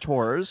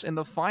competitors in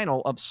the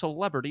final of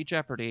Celebrity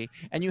Jeopardy?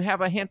 And you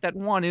have a hint that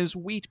one is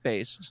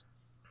wheat-based.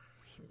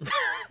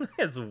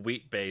 It's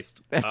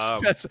wheat-based. And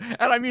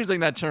I'm using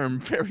that term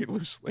very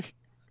loosely.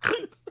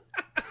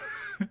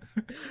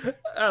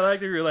 I like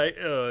to relate.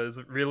 It's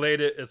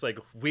related. It's like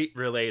wheat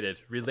related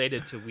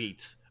to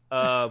wheat.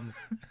 Man,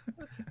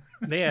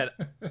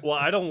 well,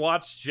 I don't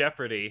watch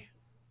Jeopardy,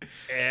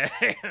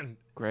 and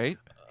Great.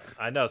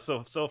 I know.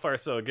 So far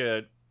so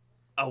good.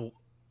 Oh,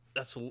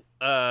 that's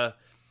I'm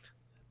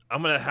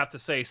gonna have to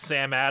say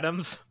Sam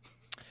Adams.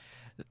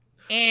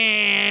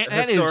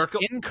 That is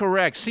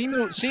incorrect.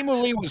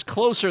 Simu Lee was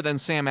closer than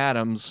Sam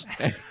Adams.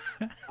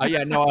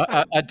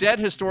 A dead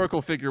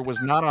historical figure was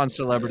not on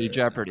Celebrity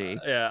Jeopardy.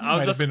 Yeah,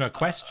 Might have been a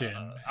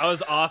question. I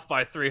was off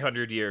by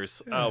 300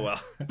 years. Oh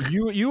well.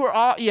 You were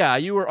off. Yeah,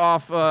 you were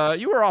off.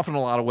 You were off in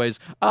a lot of ways.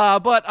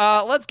 But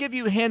let's give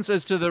you hints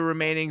as to the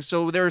remaining.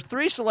 So there are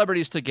 3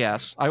 celebrities to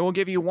guess. I will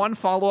give you one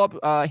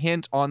follow-up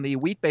hint on the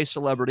wheat-based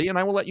celebrity, and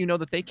I will let you know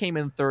that they came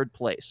in 3rd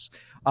place.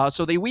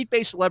 So the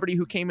wheat-based celebrity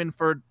who came in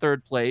for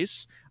 3rd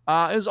place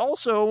is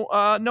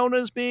also known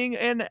as being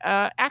an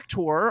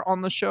actor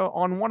on the show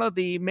on one of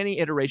the many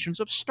iterations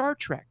of Star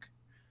Trek.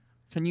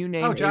 Can you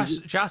name?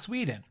 Joss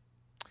Whedon.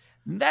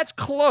 That's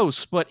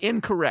close, but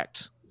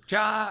incorrect.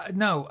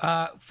 Will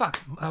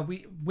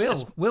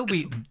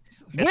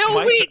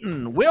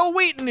Wheaton. Will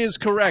Wheaton is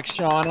correct,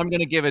 Sean. I'm going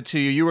to give it to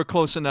you. You were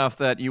close enough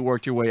that you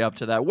worked your way up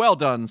to that. Well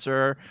done,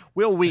 sir.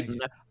 Will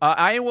Wheaton.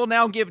 I will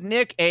now give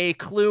Nick a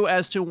clue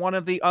as to one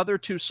of the other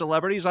 2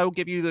 celebrities. I will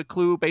give you the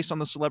clue based on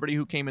the celebrity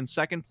who came in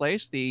 2nd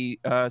place, the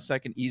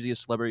second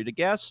easiest celebrity to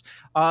guess.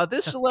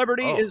 This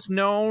celebrity is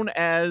known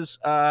as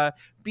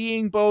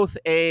being both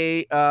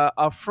a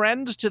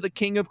friend to the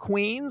King of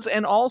Queens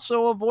and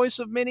also a voice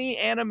of many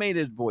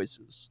animated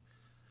voices.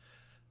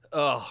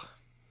 Oh,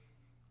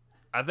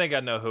 I think I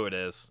know who it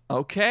is.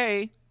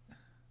 Okay.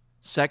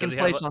 2nd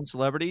place on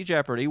Celebrity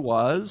Jeopardy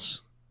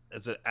was...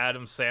 Is it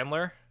Adam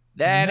Sandler?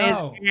 That is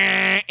No.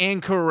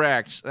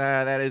 incorrect.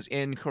 That is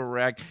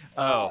incorrect.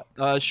 Oh.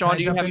 Sean, I do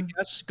you jump have a in?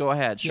 guess? Go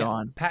ahead, Yeah,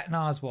 Sean. Patton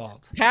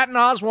Oswalt. Patton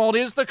Oswalt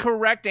is the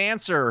correct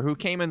answer, who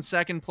came in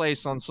second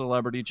place on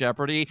Celebrity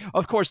Jeopardy.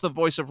 Of course, the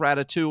voice of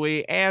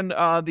Ratatouille and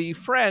the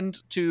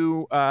friend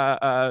to,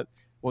 what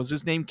was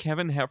his name,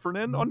 Kevin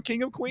Heffernan on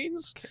King of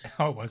Queens?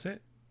 Oh, was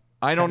it?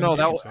 I don't Kevin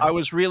know. James, right? I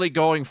was really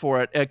going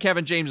for it.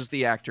 Kevin James is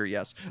the actor,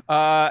 yes.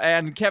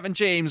 And Kevin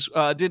James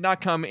did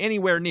not come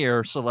anywhere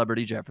near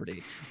Celebrity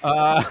Jeopardy.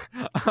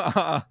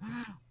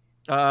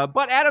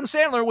 But Adam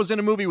Sandler was in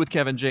a movie with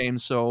Kevin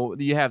James, so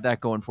you have that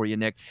going for you,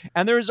 Nick.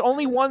 And there's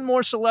only one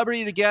more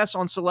celebrity to guess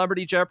on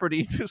Celebrity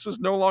Jeopardy. This is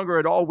no longer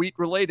at all wheat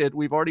related.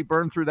 We've already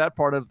burned through that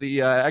part of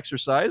the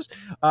exercise.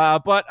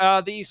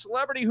 But the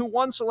celebrity who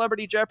won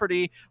Celebrity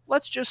Jeopardy,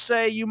 let's just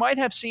say you might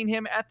have seen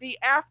him at the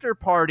after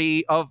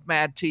party of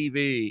Mad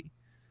TV.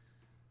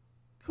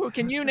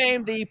 Can you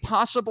name the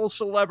possible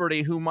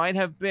celebrity who might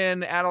have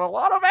been at a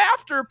lot of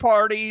after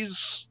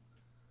parties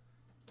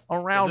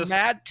around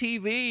Mad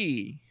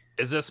TV?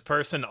 Is this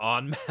person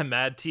on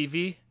Mad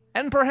TV?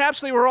 And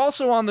perhaps they were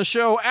also on the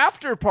show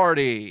After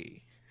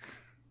Party.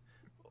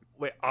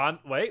 Wait,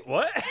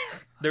 what?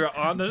 They're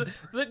on the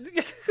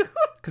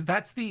Because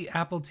that's the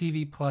Apple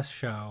TV Plus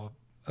show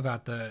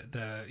about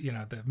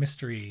the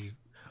mystery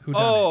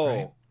whodunit,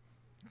 right?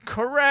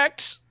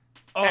 Correct.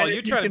 Oh, And you're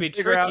if trying to can be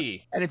figure out-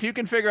 tricky. and if you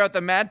can figure out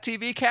the Mad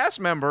TV cast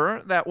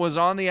member that was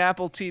on the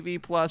Apple TV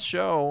Plus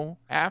show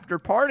After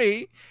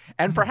Party,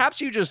 and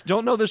perhaps you just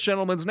don't know this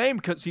gentleman's name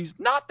because he's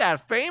not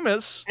that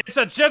famous. It's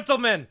a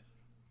gentleman.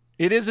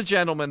 It is a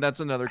gentleman. That's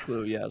another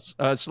clue, yes.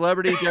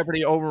 Celebrity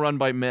Jeopardy overrun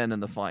by men in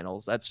the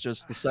finals. That's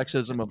just the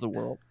sexism of the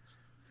world.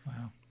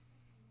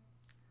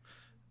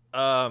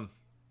 Wow.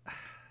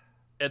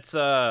 It's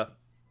okay.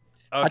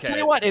 I'll tell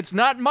you what, it's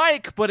not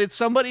Mike, but it's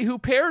somebody who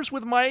pairs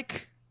with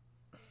Mike.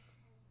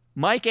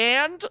 Mike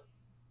and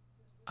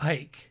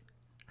Ike.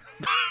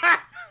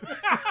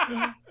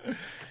 I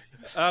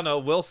don't know,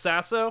 Will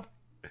Sasso?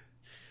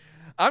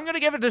 I'm going to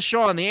give it to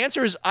Sean. The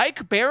answer is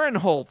Ike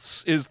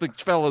Barinholtz is the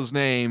fella's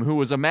name, who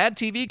was a Mad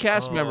TV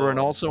cast member and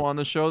also on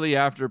the show The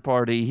After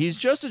Party. He's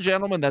just a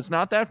gentleman that's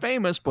not that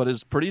famous, but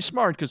is pretty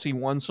smart because he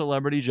won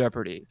Celebrity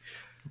Jeopardy.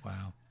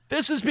 Wow.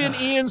 This has been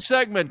Ian's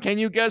segment. Can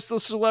you guess the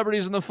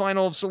celebrities in the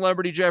final of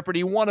Celebrity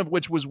Jeopardy, one of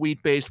which was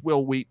wheat-based,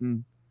 Will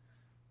Wheaton?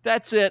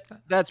 That's it.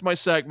 That's my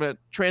segment.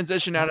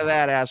 Transition out of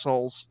that,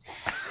 assholes.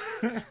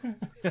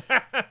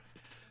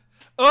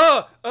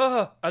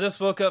 I just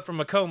woke up from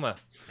a coma.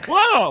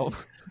 Whoa!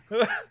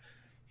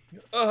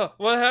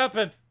 What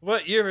happened?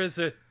 What year is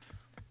it?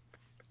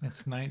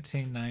 It's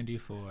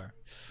 1994.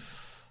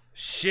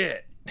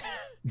 Shit. All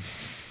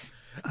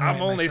I'm right,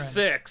 my only friends.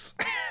 6.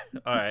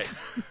 All right.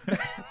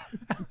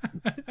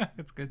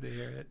 It's good to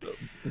hear it.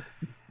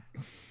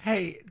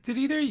 Hey, did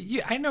either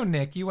you? I know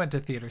Nick. You went to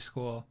theater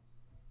school.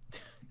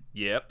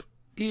 Yep.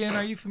 Ian,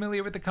 are you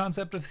familiar with the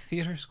concept of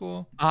theater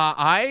school?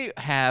 I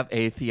have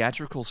a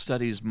theatrical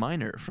studies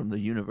minor from the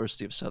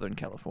University of Southern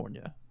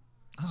California.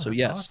 Oh, So that's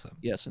yes, awesome.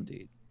 yes,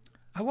 indeed.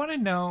 I want to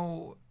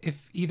know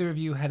if either of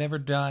you had ever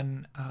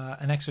done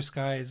an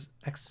exercise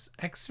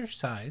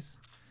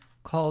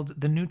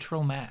called the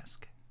neutral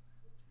mask.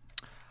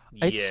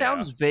 It Yeah.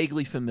 sounds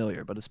vaguely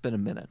familiar, but it's been a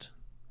minute.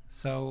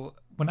 So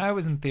when I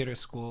was in theater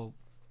school,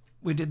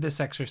 we did this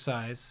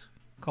exercise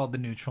called the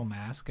neutral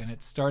mask, and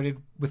it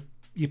started with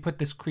you put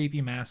this creepy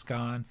mask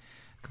on,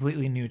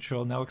 completely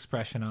neutral, no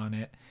expression on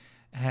it,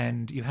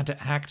 and you had to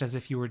act as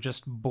if you were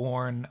just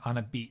born on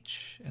a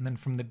beach. And then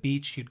from the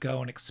beach, you'd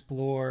go and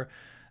explore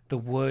the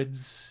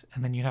woods,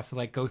 and then you'd have to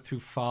like go through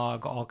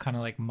fog, all kind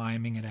of like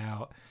miming it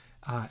out.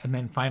 And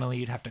then finally,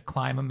 you'd have to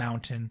climb a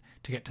mountain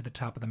to get to the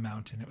top of the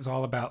mountain. It was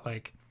all about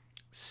like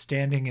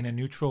standing in a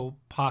neutral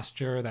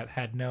posture that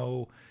had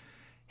no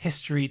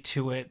history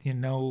to it,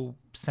 no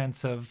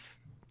sense of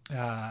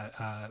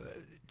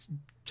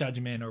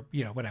judgment or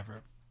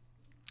whatever.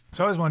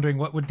 So I was wondering,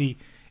 what would the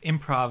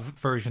improv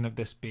version of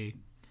this be?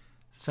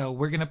 So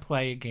we're gonna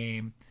play a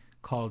game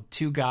called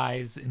Two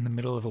Guys in the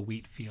Middle of a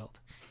Wheat Field.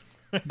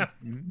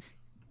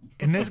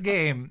 In this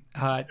game,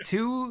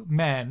 two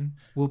men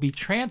will be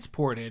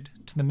transported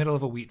to the middle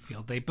of a wheat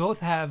field. They both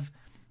have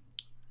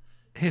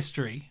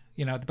history,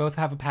 they both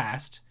have a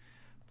past.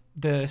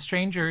 The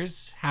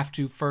strangers have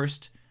to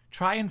first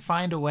try and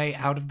find a way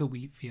out of the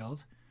wheat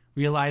field,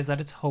 realize that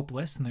it's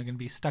hopeless and they're going to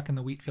be stuck in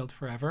the wheat field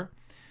forever.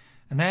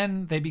 And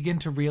then they begin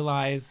to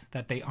realize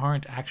that they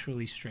aren't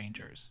actually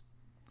strangers.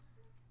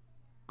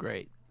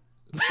 Great.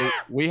 So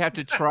we have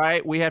to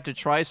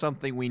try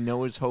something we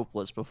know is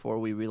hopeless before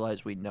we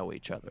realize we know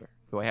each other.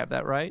 Do I have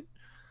that right?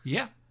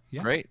 Yeah.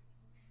 Great.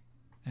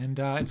 And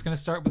it's going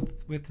to start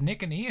with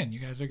Nick and Ian. You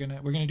guys we're going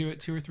to do it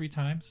 2 or 3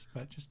 times,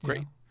 but just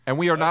Great. And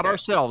we are not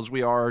ourselves.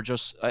 We are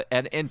just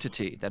an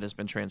entity that has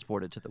been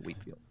transported to the wheat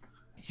field.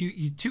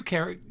 You're two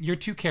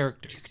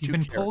characters. You've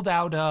been pulled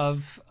out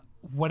of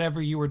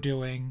whatever you were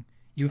doing.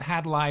 You've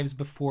had lives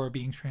before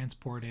being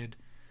transported,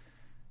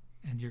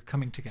 and you're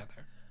coming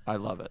together. I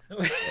love it.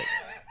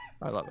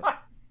 I love it.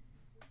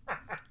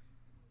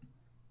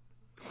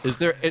 Is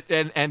there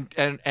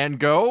and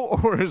go,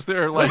 or is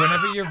there like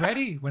Whenever you're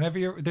ready,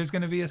 there's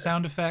going to be a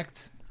sound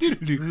effect.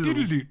 Doodle-doo,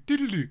 doodle-doo,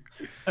 doodle-doo.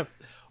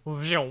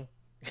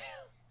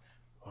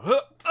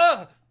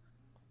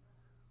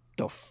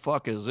 the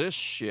fuck is this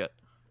shit?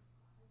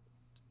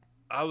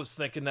 I was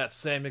thinking that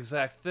same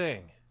exact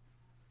thing.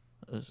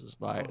 This is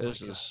like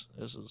this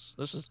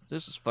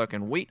is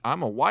fucking wheat.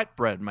 I'm a white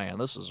bread man.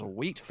 This is a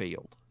wheat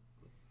field.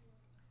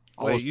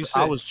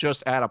 I was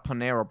just at a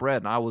Panera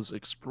Bread, and I was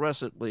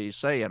expressly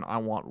saying I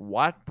want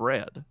white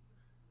bread,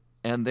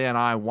 and then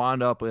I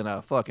wind up in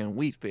a fucking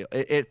wheat field.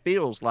 It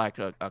feels like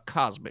a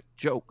cosmic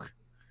joke.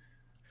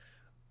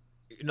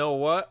 You know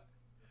what?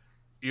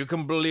 You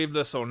can believe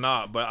this or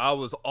not, but I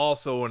was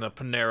also in a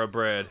Panera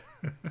Bread,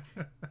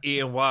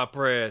 eating white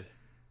bread,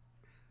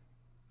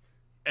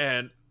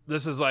 and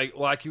this is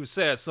like you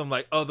said, some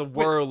like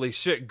otherworldly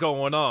shit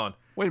going on.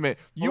 Wait a minute,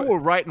 you were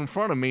right in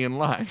front of me in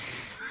line.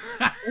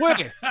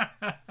 Wait.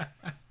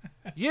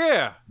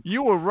 Yeah.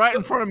 You were right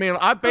in front of me, and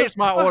I based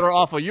my order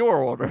off of your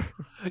order.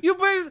 You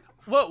bring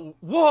what?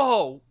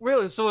 Whoa!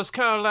 Really? So it's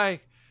kind of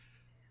like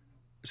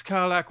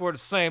we're the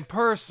same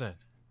person.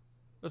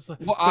 It's like,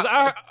 Well, 'cause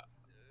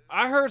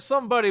I heard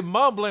somebody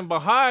mumbling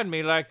behind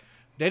me like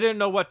they didn't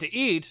know what to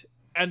eat,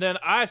 and then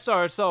I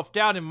started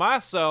self-doubting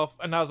myself,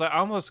 and I was like,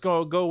 I'm just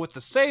gonna go with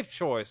the safe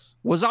choice.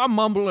 Was I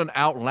mumbling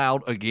out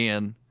loud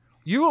again?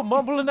 You were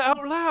mumbling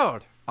out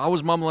loud. I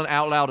was mumbling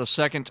out loud a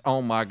second.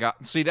 Oh my God.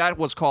 See, that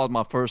was called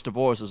my first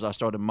divorce, is I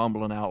started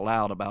mumbling out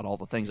loud about all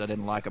the things I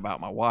didn't like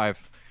about my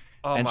wife.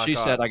 Oh And my she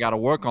God. said, I got to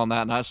work on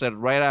that. And I said,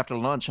 right after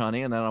lunch,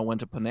 honey. And then I went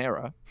to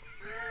Panera.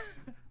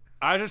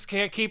 I just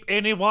can't keep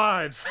any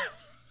wives.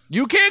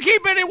 You can't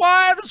keep any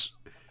wives?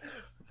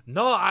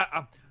 No,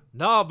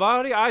 no,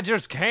 buddy, I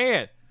just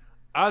can't.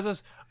 I'm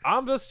just,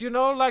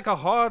 like a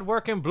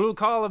hard-working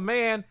blue-collar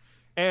man,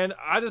 and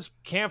I just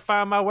can't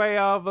find my way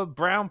out of a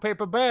brown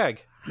paper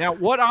bag. Now,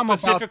 what I'm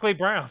Specifically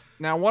brown.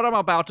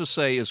 about to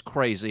say is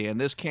crazy, and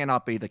this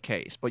cannot be the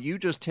case. But you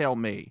just tell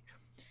me,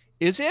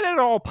 is it at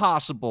all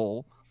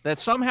possible that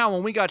somehow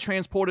when we got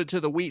transported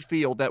to the wheat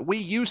field that we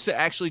used to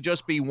actually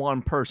just be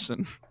one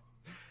person?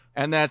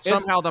 And that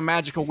somehow the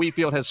magical wheat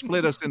field has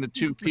split us into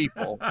two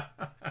people?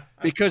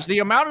 Because the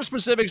amount of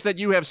specifics that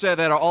you have said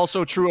that are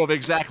also true of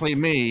exactly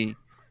me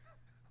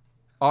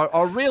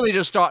are really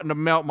just starting to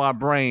melt my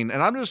brain.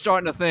 And I'm just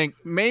starting to think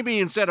maybe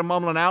instead of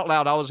mumbling out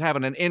loud, I was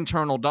having an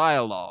internal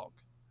dialogue.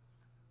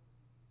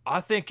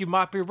 I think you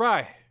might be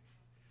right.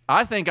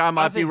 I think I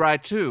might be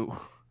right too.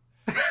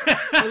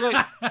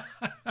 Look,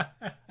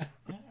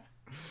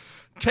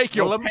 Take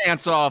your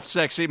pants off,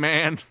 sexy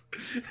man.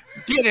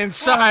 Get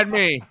inside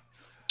me.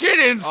 Get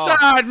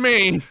inside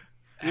me.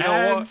 you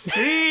know what?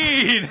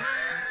 Scene.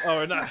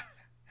 Oh, no.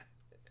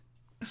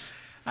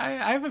 I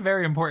have a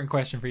very important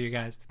question for you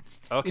guys.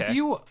 Okay. If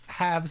you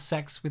have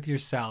sex with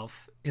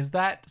yourself, is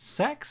that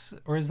sex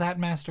or is that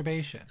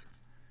masturbation?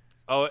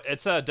 Oh,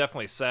 it's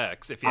definitely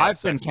sex. If you have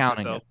I've been sex with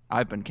counting yourself. it.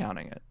 I've been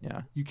counting it.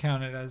 Yeah. You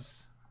count it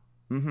as...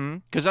 Mm-hmm.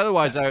 Because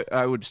otherwise,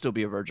 I would still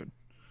be a virgin.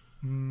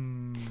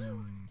 Wow.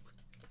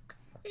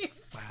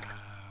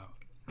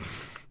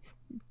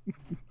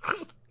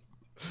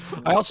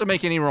 I also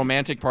make any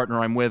romantic partner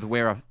I'm with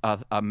wear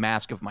a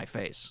mask of my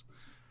face.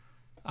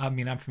 I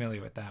mean, I'm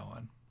familiar with that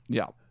one.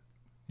 Yeah.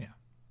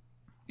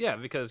 Yeah,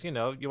 because, you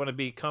want to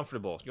be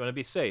comfortable. You want to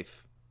be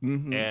safe.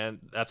 Mm-hmm. And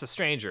that's a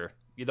stranger.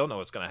 You don't know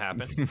what's going to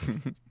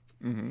happen.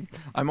 Mm-hmm.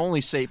 I'm only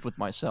safe with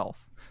myself.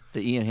 The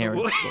Ian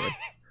Harris story.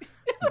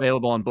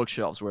 Available on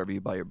bookshelves wherever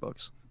you buy your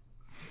books.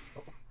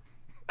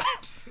 All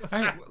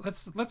right,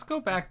 let's go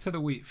back to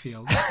the wheat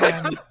field. This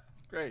time,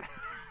 Great.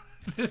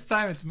 this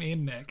time it's me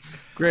and Nick.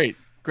 Great.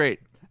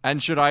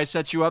 And should I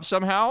set you up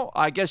somehow?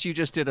 I guess you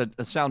just did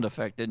a sound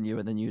effect, didn't you?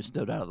 And then you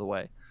stood out of the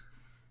way.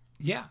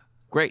 Yeah.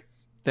 Great.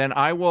 Then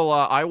I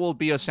will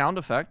be a sound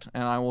effect,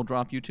 and I will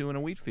drop you two in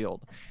a wheat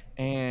field.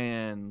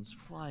 And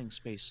flying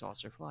space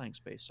saucer, flying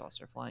space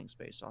saucer, flying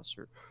space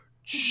saucer.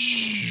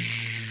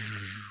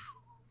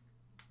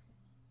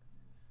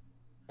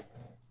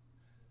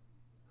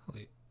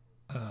 Holy-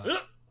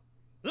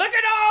 Look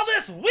at all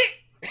this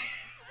wheat!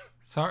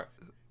 Sorry.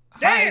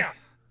 Damn!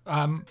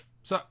 Hi.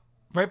 So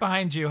right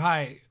behind you.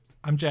 Hi,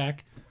 I'm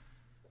Jack.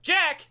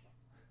 Jack!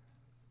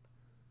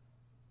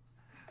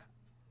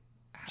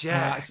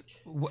 Jack.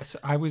 So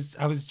I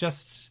was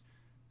just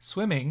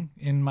swimming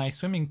in my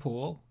swimming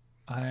pool,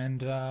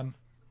 and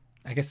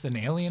I guess an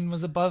alien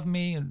was above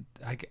me, and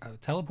I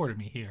teleported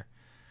me here.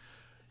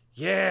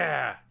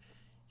 Yeah,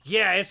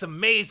 it's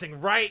amazing,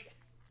 right?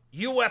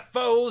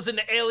 UFOs and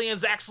the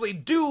aliens actually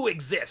do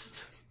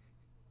exist.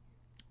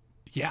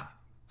 Yeah.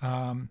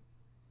 I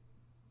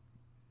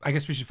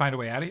guess we should find a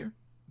way out of here.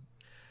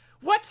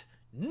 What?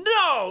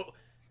 No!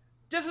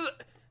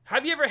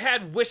 Have you ever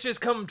had wishes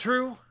come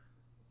true?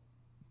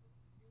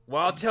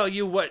 Well, I'll tell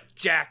you what,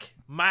 Jack.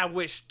 My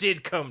wish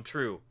did come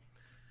true.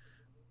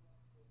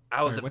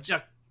 I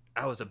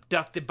was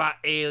abducted by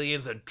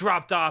aliens and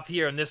dropped off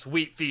here in this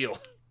wheat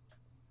field.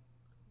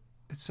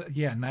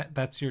 Yeah, and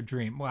that's your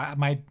dream. Well,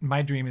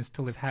 my dream is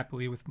to live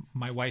happily with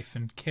my wife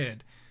and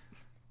kid.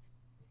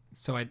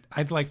 So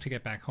I'd like to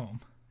get back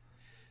home.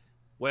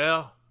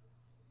 Well,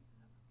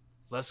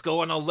 let's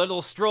go on a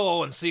little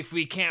stroll and see if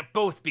we can't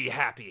both be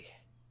happy.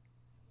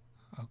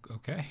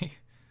 Okay.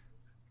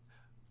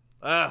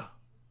 Well,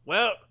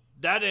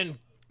 that didn't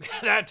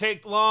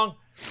take long.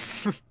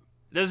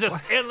 There's just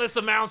endless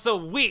amounts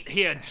of wheat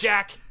here,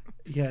 Jack.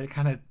 Yeah, it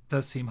kind of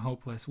does seem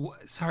hopeless.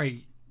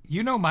 Sorry,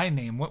 you know my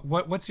name.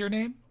 What's your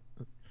name?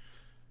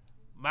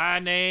 My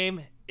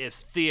name is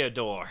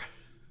Theodore.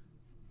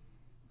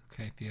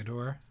 Okay,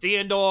 Theodore.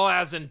 Theodore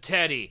as in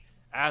Teddy.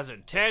 As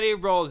in Teddy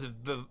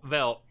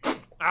Roosevelt.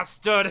 I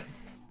stood...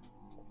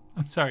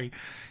 I'm sorry.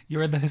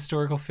 You're the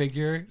historical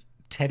figure,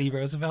 Teddy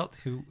Roosevelt,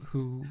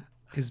 who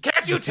is...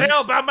 Can't you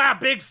tell by my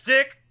big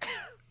stick?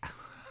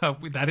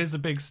 That is a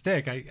big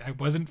stick. I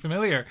wasn't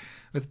familiar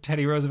with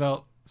Teddy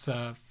Roosevelt's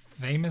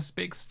famous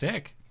big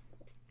stick.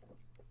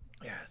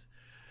 Yes.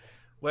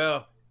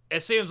 Well,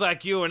 it seems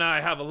like you and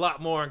I have a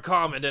lot more in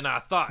common than I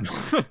thought.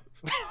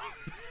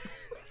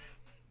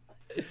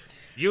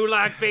 You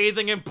like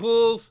bathing in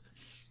pools?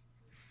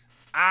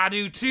 I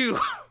do too.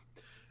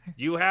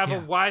 You have a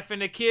wife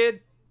and a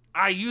kid?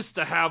 I used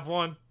to have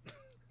one.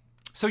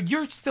 So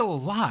you're still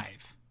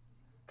alive?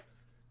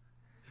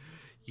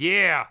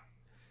 Yeah.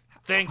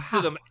 Thanks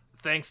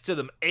to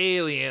them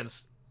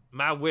aliens,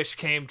 my wish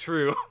came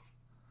true.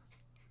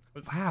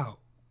 Wow.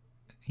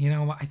 You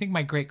know, I think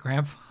my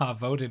great-grandpa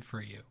voted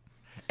for you.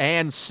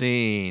 And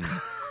scene.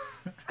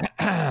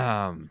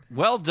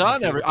 Well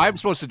done, I'm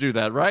supposed to do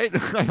that, right?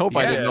 I hope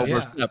I didn't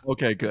overstep.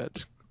 Okay,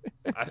 good.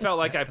 I felt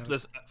like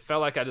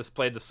I just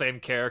played the same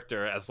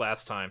character as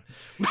last time.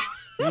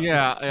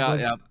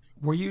 Yeah.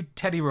 Were you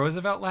Teddy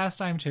Roosevelt last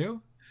time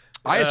too?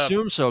 I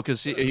assume so,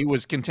 because he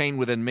was contained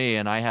within me,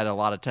 and I had a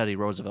lot of Teddy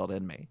Roosevelt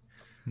in me.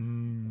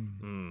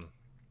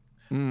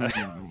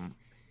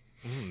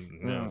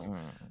 Yes.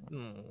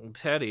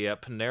 Teddy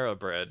at Panera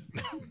Bread.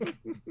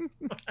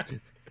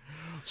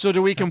 So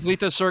do we complete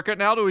the circuit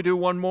now? Do we do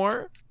one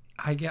more?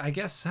 I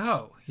guess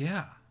so,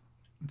 yeah.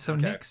 So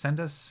Okay. Nick, send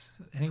us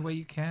any way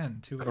you can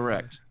to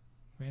Correct.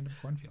 Random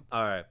cornfield.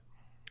 All right.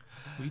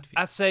 Wheat field.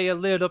 I say a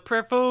little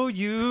prayer for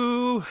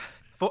you.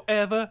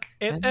 Forever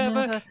and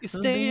ever, you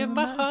stay in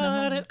my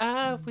heart and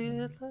I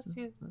will love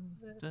you.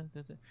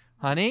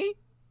 Honey?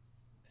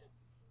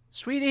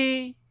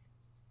 Sweetie?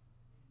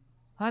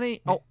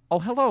 Honey? Oh,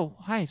 hello.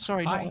 Hi,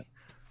 sorry. Hi. No,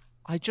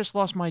 I just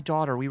lost my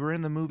daughter. We were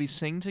in the movie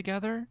Sing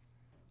together.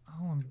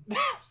 Oh, I'm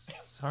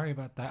sorry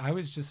about that. I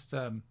was just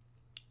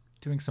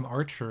doing some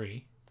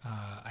archery.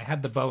 I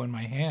had the bow in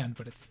my hand,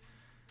 but it's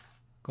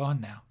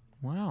gone now.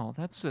 Wow,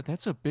 that's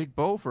a big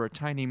bow for a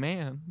tiny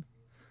man.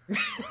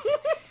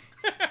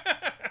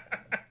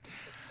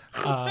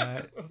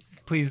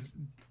 Please,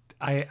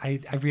 I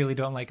really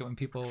don't like it when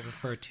people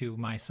refer to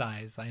my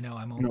size. I know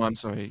I'm only No, I'm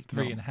sorry.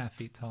 3.5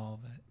 feet tall,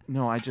 but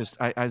No,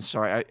 I'm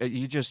sorry.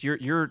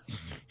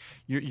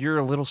 You're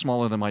a little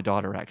smaller than my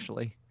daughter,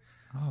 actually.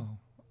 oh,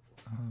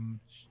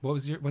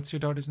 what's your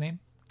daughter's name?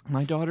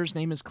 My daughter's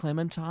name is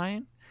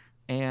Clementine,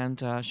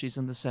 and she's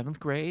in the 7th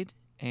grade,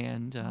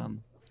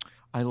 and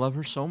I love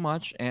her so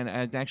much. And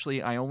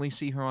actually, I only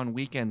see her on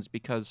weekends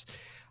because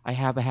I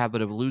have a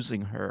habit of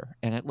losing her,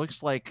 and it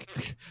looks like,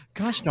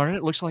 gosh darn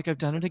it looks like I've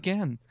done it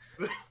again.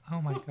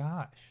 Oh my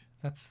gosh,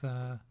 that's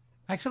I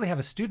actually have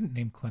a student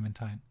named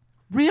Clementine.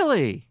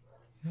 Really?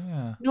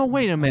 Yeah. No,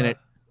 wait a minute.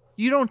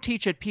 You don't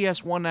teach at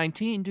PS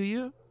 119, do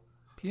you?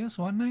 PS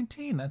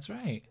 119. That's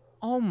right.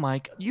 Oh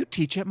my! You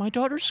teach at my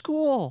daughter's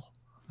school.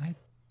 I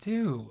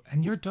do.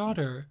 And your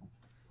daughter,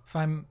 if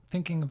I'm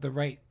thinking of the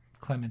right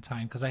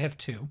Clementine, because I have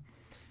two.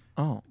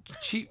 Oh.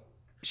 She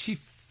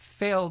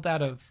failed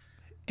out of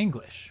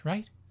English,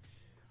 right?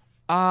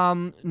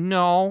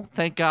 No,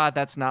 thank God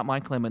that's not my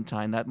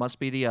Clementine. That must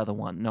be the other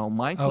one. No,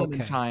 my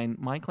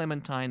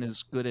Clementine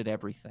is good at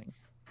everything.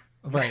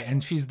 Right,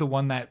 and she's the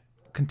one that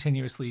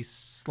continuously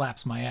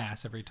slaps my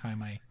ass every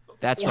time I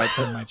That's right.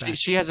 turn my back.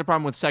 She has a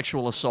problem with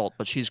sexual assault,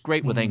 but she's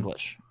great with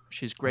English.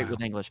 She's great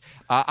with English.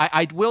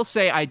 I will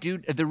say I do.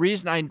 The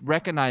reason I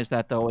recognize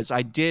that though is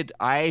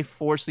I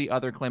forced the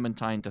other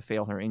Clementine to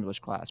fail her English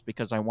class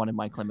because I wanted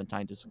my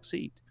Clementine to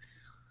succeed.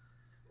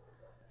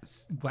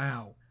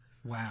 Wow.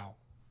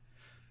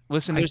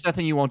 Listen, there's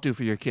nothing you won't do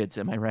for your kids,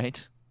 am I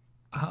right?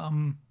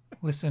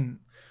 Listen,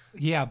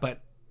 yeah,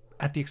 but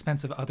at the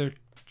expense of other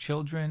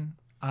children.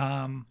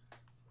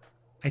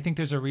 I think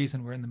there's a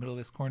reason we're in the middle of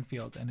this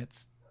cornfield, and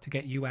it's to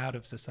get you out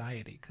of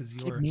society because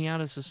you're Get me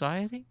out of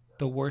society?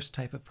 the worst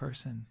type of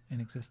person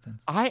in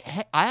existence.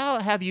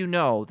 I'll have you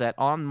know that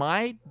on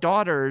my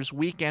daughter's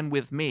weekend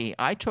with me,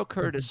 I took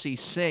her to see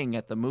Sing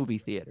at the movie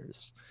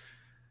theaters.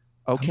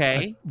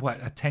 Okay?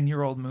 What, a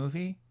 10-year-old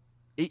movie?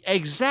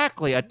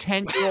 Exactly, a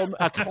 10-year-old,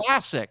 a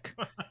classic.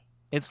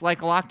 It's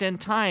like Locked in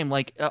Time.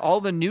 Like,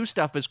 all the new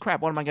stuff is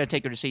crap. What am I going to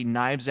take her to see?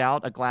 Knives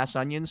Out, A Glass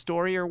Onion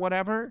Story or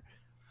whatever?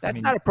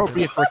 That's not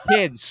appropriate for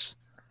kids.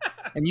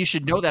 And you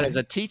should know that as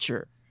a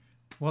teacher.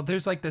 Well,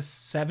 there's like the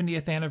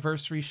 70th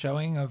anniversary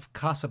showing of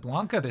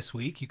Casablanca this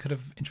week. You could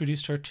have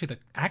introduced her to the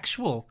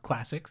actual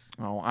classics.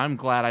 Oh, I'm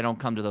glad I don't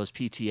come to those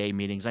PTA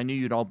meetings. I knew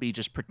you'd all be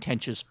just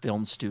pretentious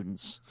film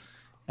students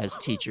as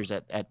teachers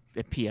at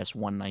PS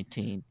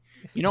 119.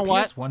 You know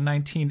what? PS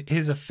 119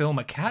 is a film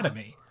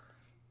academy.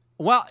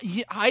 Well,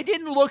 I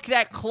didn't look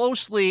that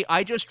closely.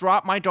 I just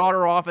dropped my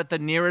daughter off at the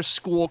nearest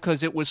school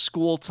because it was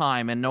school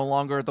time and no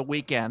longer the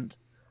weekend.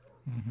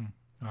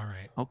 Mm-hmm. All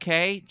right.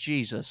 Okay?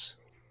 Jesus.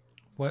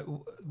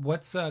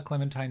 What's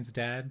Clementine's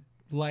dad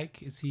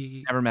like? Is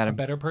he Never met him. a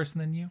better person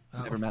than you?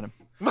 Oh. Never met him.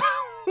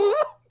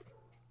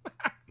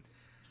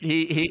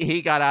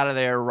 He got out of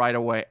there right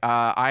away.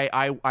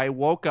 I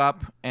woke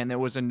up and there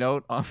was a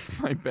note on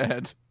my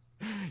bed.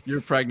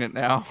 You're pregnant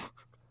now.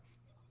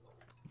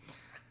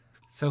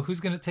 So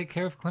who's going to take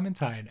care of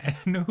Clementine?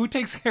 And who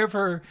takes care of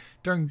her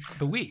during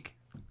the week?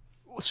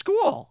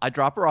 School. I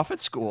drop her off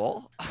at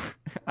school.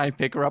 I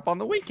pick her up on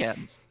the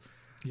weekends.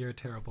 You're a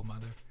terrible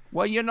mother.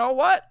 Well, you know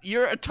what?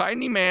 You're a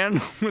tiny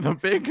man with a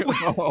big...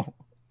 Oh.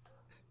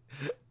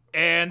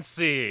 And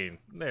scene.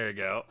 There you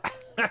go.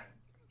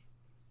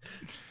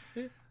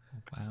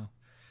 Wow.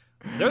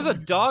 There's a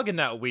dog in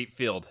that wheat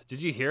field.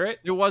 Did you hear it?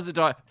 It was a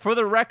dog. For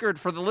the record,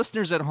 for the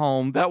listeners at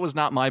home, that was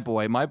not my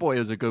boy. My boy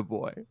is a good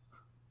boy.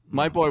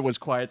 My boy was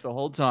quiet the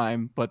whole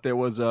time, but there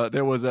was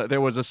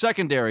a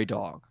secondary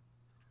dog.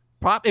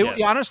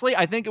 Yes. Honestly,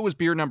 I think it was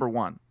beer number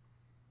 1.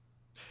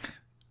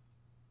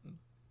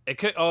 It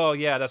could. Oh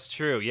yeah, that's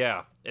true.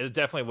 Yeah, it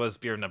definitely was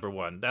beer number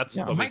 1. That's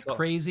Yeah. what Am we I call.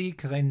 crazy?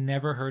 Because I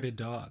never heard a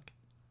dog.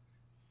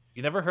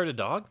 You never heard a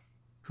dog?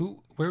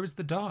 Where was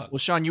the dog? Well,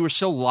 Sean, you were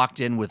so locked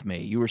in with me.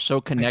 You were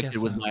so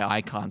connected with so. my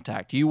eye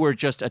contact. You were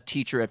just a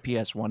teacher at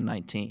PS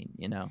 119,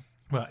 you know,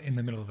 Well, in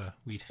the middle of a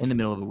wheat field. in the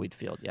middle of the wheat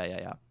field.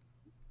 Yeah.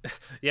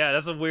 Yeah,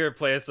 that's a weird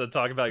place to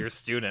talk about your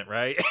student,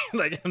 right?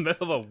 Like in the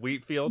middle of a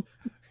wheat field.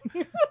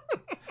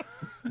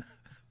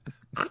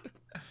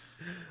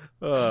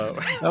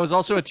 That was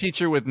also a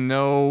teacher with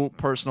no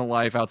personal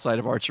life outside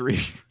of archery.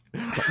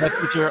 That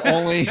teacher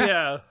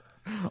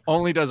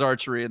only does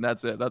archery, and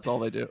that's it. That's all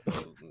they do.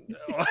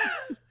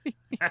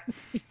 Okay.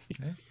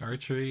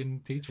 Archery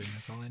and teaching.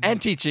 That's all I know.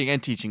 And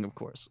teaching, of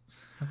course.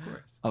 Of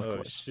course. Of Oh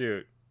course.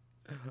 shoot.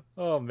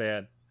 Oh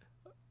man.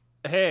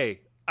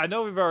 Hey, I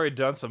know we've already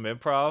done some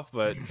improv,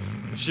 but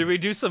should we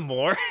do some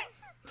more?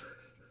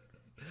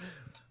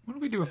 Why don't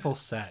we do a full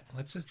set?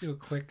 Let's just do a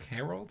quick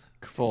Herald.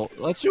 Full.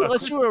 Let's do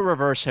a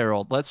reverse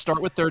Herald. Let's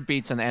start with third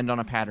beats and end on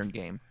a pattern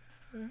game.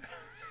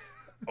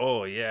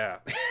 Oh yeah.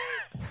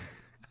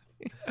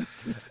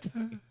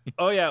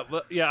 Oh yeah,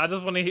 well, yeah. I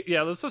just want to.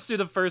 Yeah, let's just do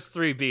the first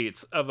 3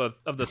 beats of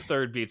the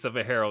third beats of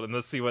a herald, and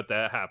let's see what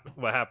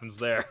what happens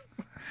there.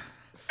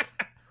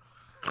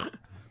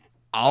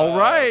 All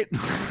right.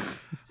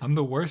 I'm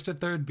the worst at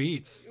third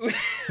beats.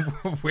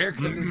 Where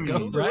can this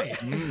go right?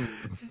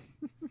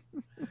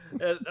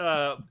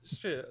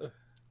 Shit.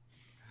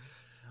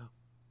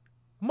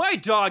 My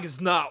dog is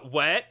not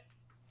wet.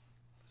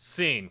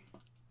 Scene.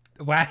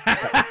 Wow.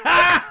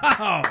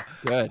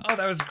 Good. Oh,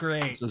 that was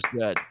great.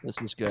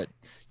 This is good.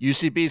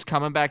 UCB's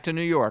coming back to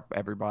New York,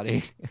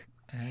 everybody.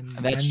 And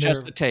That's and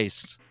just they're a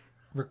taste.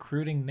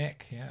 recruiting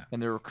Nick. Yeah. And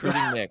they're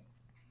recruiting Nick.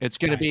 It's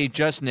going to be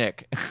just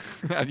Nick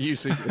at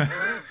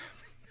UCB.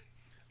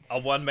 A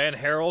one-man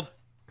herald.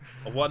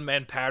 A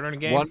one-man pattern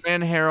game. One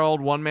man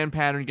herald, one man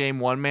pattern game,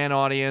 one man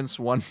audience,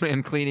 one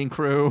man cleaning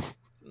crew.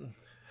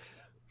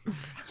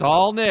 It's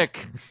all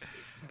Nick.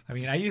 I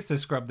mean, I used to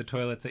scrub the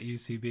toilets at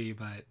UCB,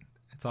 but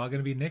it's all going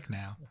to be Nick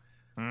now.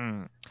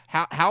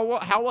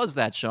 How was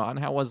that, Sean?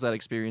 How was that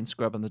experience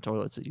scrubbing the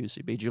toilets at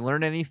UCB? Did you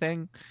learn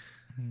anything?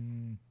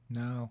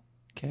 No.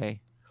 Okay.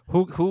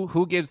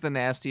 Who gives the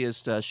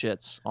nastiest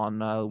shits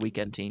on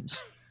weekend teams?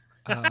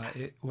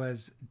 It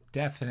was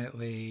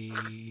definitely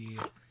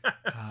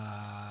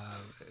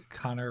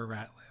Connor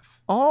Ratliff.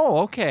 Oh,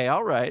 okay,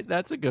 all right,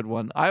 that's a good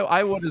one.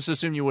 I would have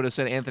assumed you would have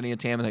said Anthony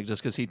Atamanik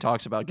just because he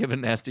talks about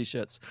giving nasty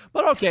shits.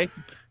 But okay,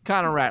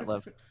 Connor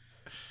Ratliff.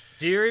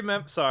 Do you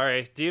remember?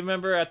 Sorry. Do you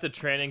remember at the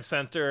training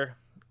center?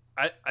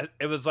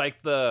 It was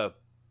like the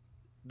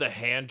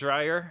hand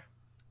dryer.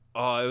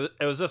 Oh,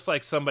 it was just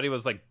like somebody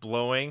was like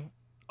blowing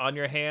on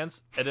your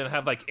hands. It didn't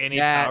have like any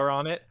power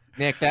on it.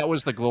 Nick, that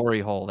was the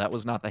glory hole. That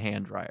was not the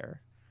hand dryer.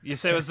 You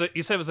say it was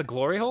a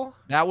glory hole?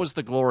 That was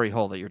the glory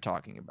hole that you're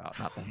talking about,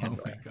 not the hand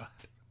Oh dryer. my god.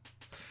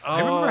 Oh, I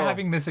remember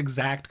having this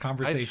exact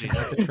conversation see.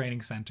 at the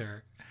training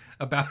center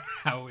about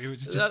how it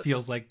just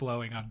feels like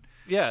blowing on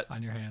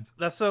your hands.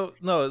 That's so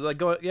no, like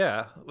going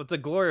with the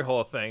glory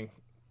hole thing.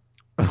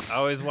 I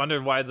always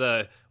wondered why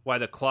the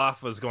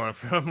cloth was going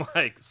from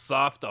like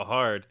soft to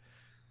hard.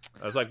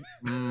 I was like,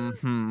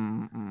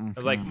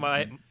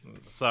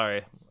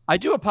 sorry. I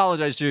do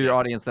apologize to your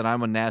audience that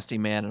I'm a nasty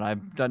man and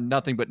I've done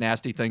nothing but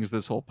nasty things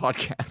this whole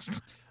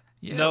podcast.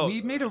 Yeah, No.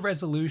 we made a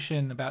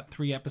resolution about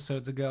 3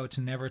 episodes ago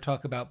to never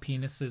talk about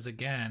penises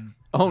again.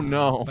 Oh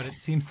no. But it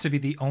seems to be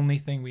the only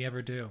thing we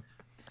ever do.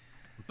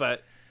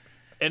 But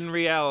in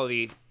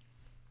reality,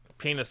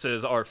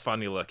 penises are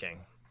funny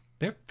looking.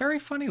 They're very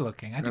funny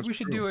looking. I think That's we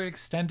should true. do an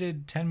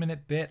extended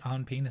 10-minute bit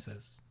on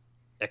penises.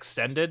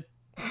 Extended?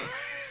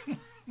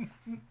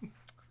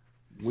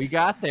 We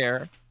got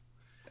there.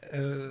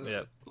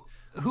 Yeah.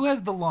 Who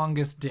has the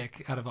longest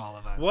dick out of all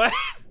of us? What?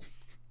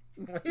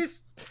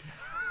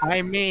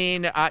 I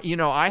mean,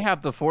 I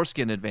have the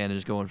foreskin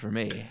advantage going for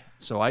me,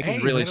 so I can Hey,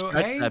 really is it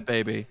stretch okay? that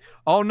baby.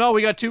 Oh no,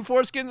 we got 2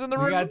 foreskins in the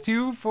We room. got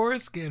 2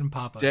 foreskin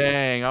pop-ups.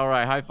 Dang! All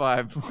right, high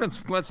five.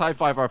 Let's high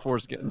five our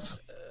foreskins.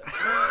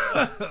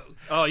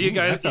 Oh, you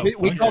guys. that felt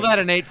We fun. call that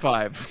an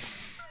 8-5.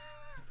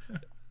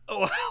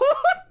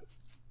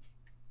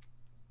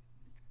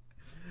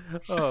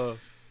 Oh.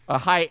 A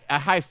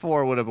high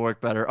 4 would have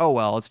worked better. Oh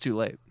well, it's too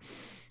late.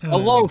 A Uh,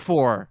 low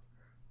 4.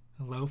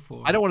 A low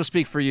 4. I don't want to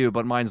speak for you,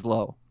 but mine's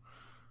low.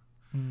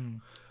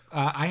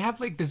 I have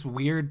like this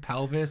weird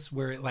pelvis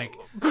where it like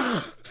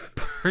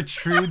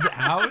protrudes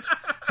out,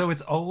 so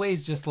it's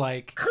always just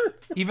like,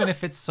 even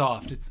if it's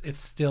soft, it's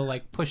still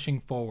like pushing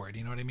forward.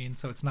 You know what I mean?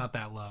 So it's not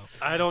that low.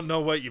 I don't know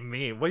what you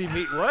mean. What do you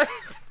mean? What?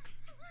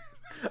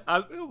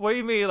 What do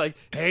you mean? Like,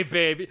 hey,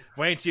 baby,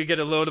 why don't you get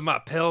a load of my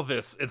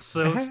pelvis? It's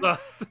so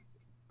soft.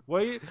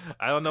 What?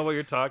 I don't know what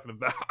you're talking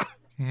about.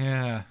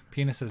 Yeah,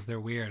 penises, they're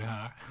weird,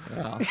 huh?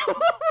 Yeah.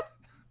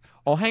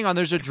 Oh, hang on.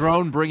 There's a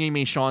drone bringing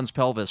me Sean's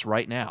pelvis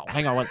right now.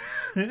 Hang on.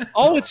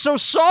 Oh, it's so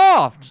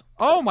soft.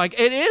 Oh my!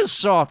 It is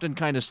soft and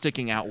kind of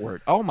sticking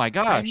outward. Oh my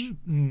gosh.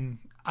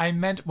 I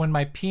meant when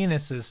my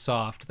penis is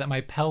soft, that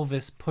my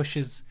pelvis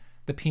pushes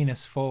the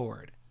penis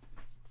forward,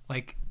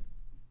 like.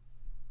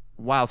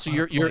 Wow. So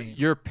your plane.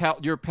 your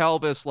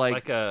pelvis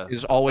Like a-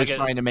 is always like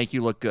a- trying to make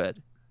you look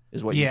good.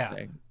 Is what Yeah. you're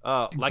saying.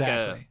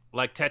 Exactly.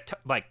 like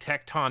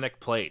tectonic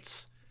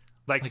plates,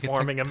 like Like a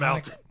forming a tectonic-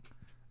 mountain.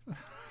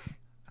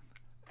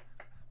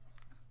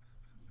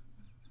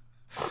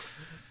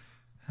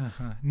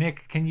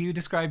 Nick, can you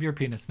describe your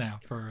penis now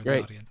for the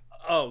Great. audience?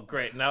 Oh,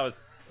 great! Now it's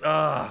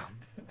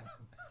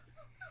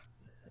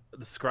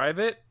describe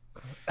it.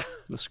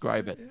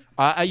 Describe it.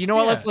 You know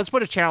what? Yeah. Let's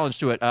put a challenge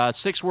to it.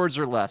 6 words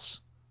or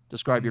less.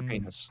 Describe your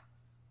penis.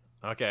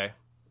 Okay,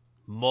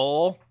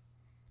 mole.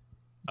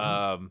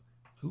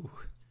 Ooh,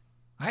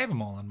 I have a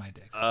mole on my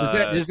dick.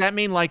 Does that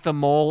mean like the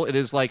mole? It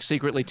is like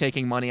secretly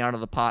taking money out of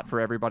the pot for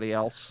everybody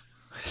else.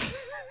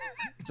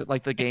 Is it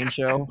like the game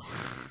show?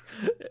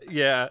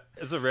 Yeah,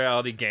 it's a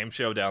reality game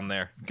show down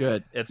there.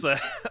 Good. It's a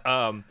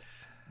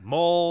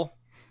mole,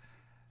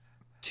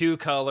 2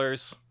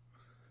 colors.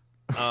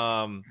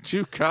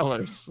 2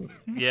 colors.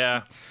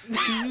 Yeah.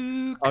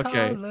 Two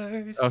Okay.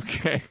 colors.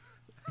 Okay.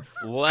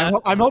 Left,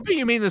 I'm hoping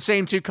you mean the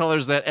same 2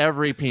 colors that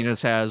every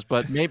penis has,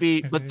 but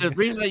the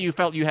reason that you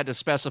felt you had to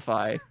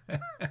specify.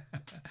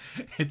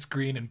 It's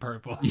green and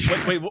purple.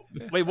 wait.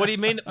 What do you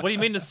mean? What do you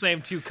mean the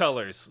same 2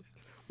 colors?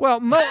 Well,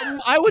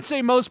 I would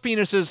say most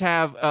penises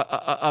have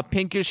a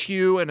pinkish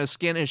hue and a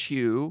skinnish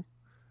hue.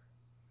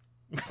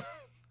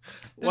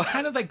 There's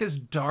kind of like this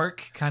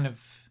dark kind of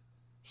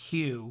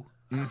hue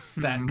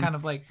that kind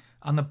of like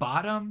on the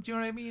bottom. Do you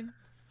know what I mean?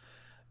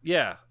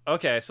 Yeah.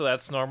 Okay. So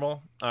that's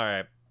normal. All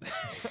right.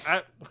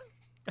 I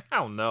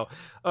don't know.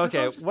 Let's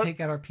Okay. all just take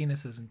out our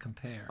penises and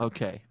compare.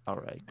 Okay. All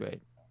right.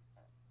 Great.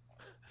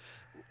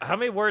 How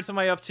many words am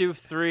I up to?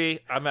 3.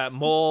 I'm at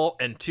mole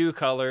and 2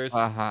 colors.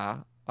 My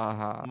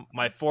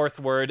 4th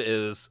word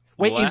is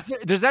Wait, left.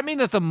 does that mean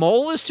that the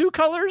mole is 2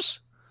 colors?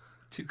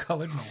 Two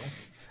colored mole.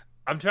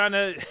 I'm trying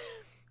to.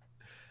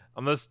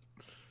 I'm just.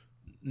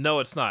 No,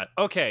 it's not.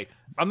 Okay.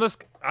 I'm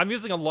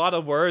using a lot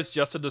of words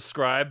just to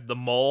describe the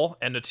mole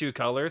and the 2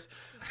 colors.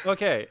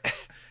 Okay.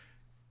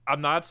 I'm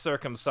not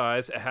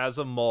circumcised. It has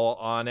a mole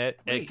on it.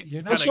 Wait,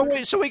 you're Oh,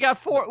 not. so we got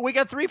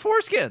 3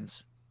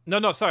 foreskins.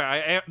 No, sorry. I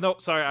am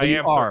You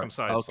am are.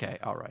 circumcised. Okay.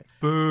 All right.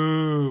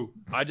 Boo.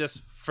 I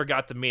just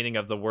forgot the meaning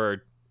of the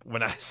word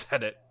when I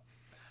said it.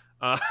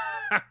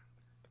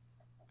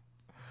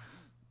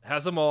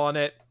 Has a mole on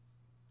it.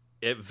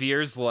 It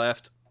veers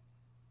left.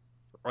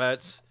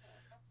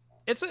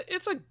 It's a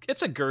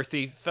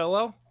girthy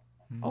fellow.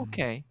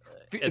 Okay.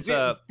 It's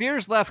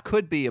Fears left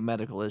could be a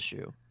medical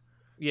issue.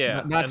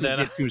 Yeah. Not and to then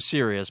get too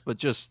serious, but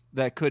just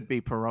that could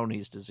be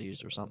Peyronie's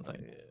disease or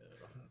something.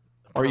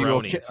 Are you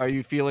okay? Peyronie's. Are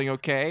you feeling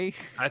okay?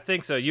 I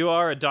think so. You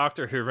are a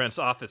doctor who rents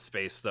office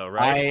space, though,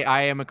 right?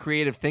 I am a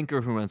creative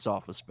thinker who rents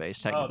office space.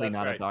 Technically that's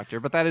not a right. doctor,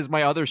 but that is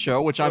my other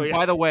show, which I'm, yeah.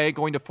 by the way,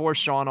 going to force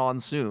Sean on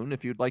soon.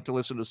 If you'd like to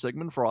listen to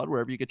Sigmund Fraud,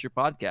 wherever you get your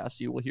podcast,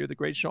 you will hear the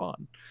great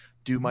Sean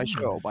do my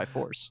show by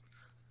force.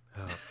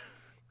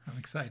 I'm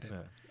excited.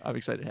 I'm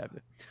excited to have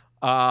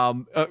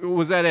you.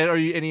 Was that it? Are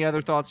you any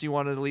other thoughts you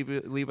wanted to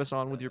leave us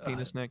on with your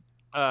penis, Nick?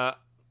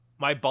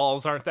 My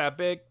balls aren't that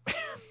big.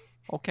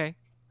 Okay.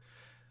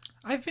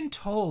 I've been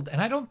told, and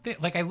I don't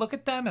think, like, I look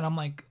at them and I'm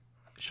like,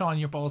 Sean,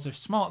 your balls are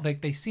small. Like,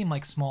 they seem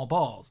like small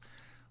balls.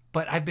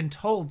 But I've been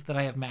told that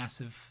I have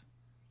massive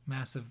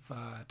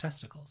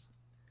testicles.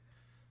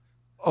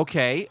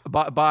 Okay.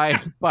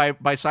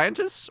 By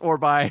scientists or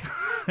by?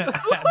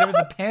 There was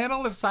a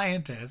panel of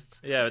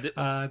scientists.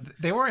 Yeah.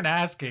 They weren't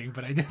asking,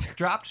 but I just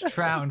dropped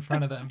trow in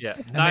front of them. Yeah.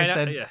 And they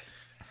said, yeah.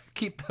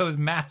 keep those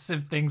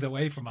massive things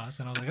away from us.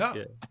 And I was like, oh,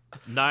 Yeah.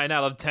 9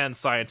 out of 10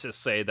 scientists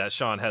say that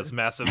Sean has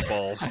massive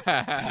balls.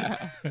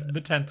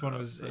 the 10th one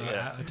was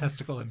Yeah. a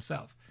testicle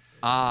himself.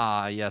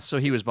 Ah, yes. So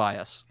he was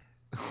biased.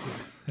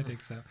 I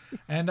think so.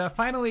 And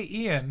finally,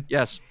 Ian,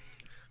 Yes.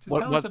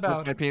 tell us about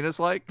what's my penis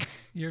like?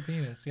 your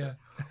penis. Yeah.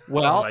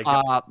 Well, my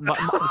God.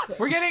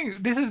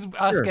 This is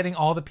us Sure. getting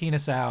all the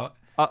penis out.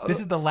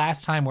 This is the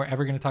last time we're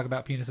ever going to talk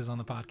about penises on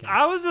the podcast.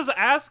 I was just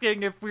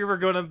asking if we were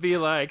going to be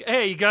like,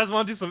 hey, you guys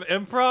want to do some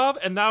improv?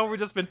 And now we've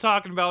just been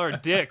talking about our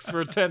dicks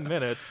for 10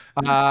 minutes.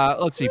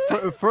 Let's see.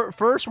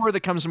 First word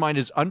that comes to mind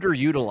is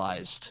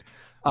underutilized.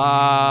 No,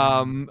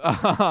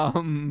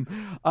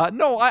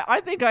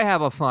 I think I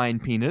have a fine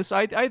penis.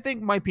 I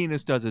think my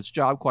penis does its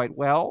job quite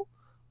well.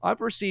 I've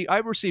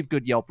received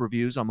good Yelp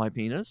reviews on my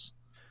penis.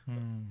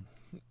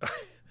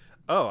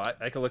 Oh,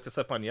 I can look this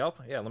up on Yelp?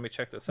 Yeah, let me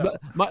check this out.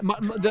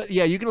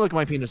 Yeah, you can look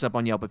my penis up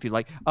on Yelp if you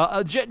like.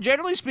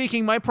 Generally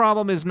speaking, my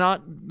problem is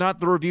not the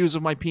reviews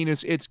of my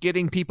penis. It's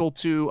getting people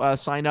to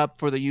sign up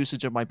for the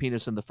usage of my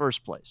penis in the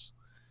first place.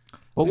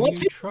 But Have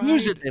once you people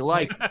use it, they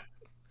like it.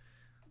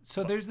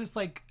 So there's this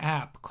like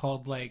app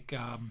called like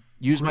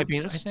Use My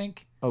Groups, Penis? I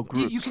think. Oh,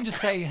 Groups. You can just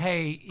say,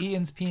 "Hey,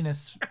 Ian's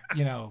penis.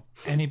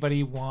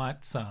 Anybody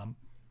want some?"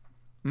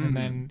 And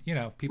then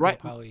people Right.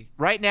 probably.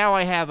 Right now,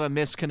 I have a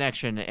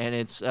misconnection, and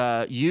it's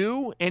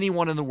you,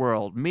 anyone in the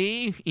world,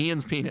 me,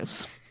 Ian's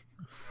penis.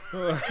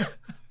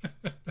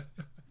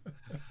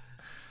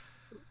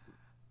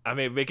 I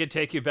mean, we could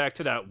take you back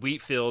to that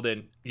wheat field,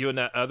 and you and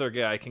that other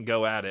guy can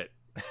go at it.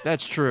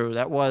 That's true.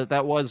 That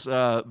was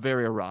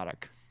very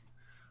erotic.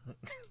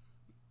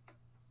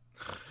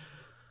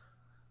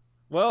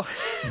 Well,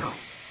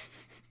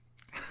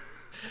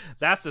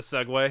 that's the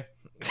segue.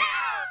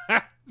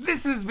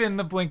 This has been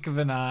the blink of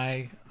an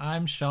eye.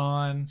 I'm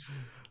Sean.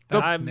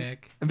 That's I'm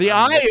Nick. The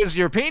eye is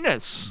your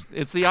penis.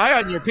 It's the eye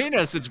on your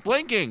penis. It's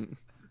blinking.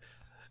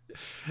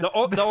 The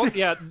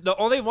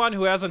only one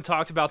who hasn't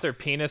talked about their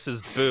penis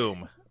is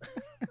Boom.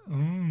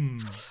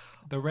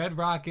 The Red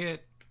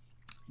Rocket.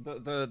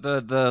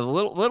 The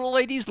little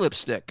lady's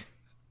lipstick.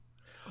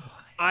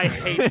 I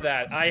hate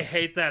that. I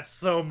hate that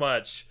so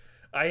much.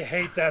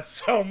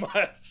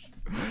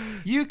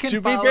 You can To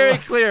be follow very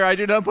us. clear, I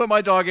do not put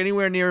my dog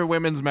anywhere near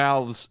women's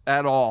mouths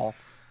at all.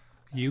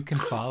 You can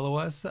follow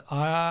us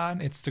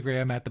on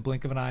Instagram at the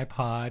Blink of an Eye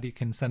Pod. You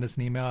can send us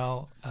an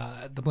email,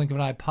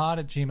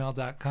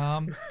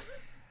 theblinkofanaeyepod@gmail.com.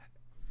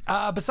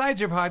 Besides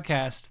your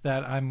podcast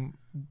that I'm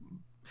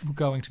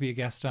going to be a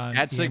guest on,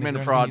 At Ian, Sigmund is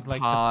there Fraud anything you'd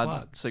like to Pod,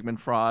 plug?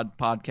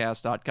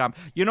 SigmundFraudPodcast.com.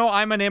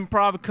 I'm an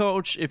improv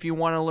coach. If you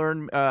want to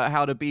learn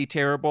how to be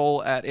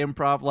terrible at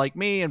improv like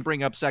me and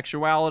bring up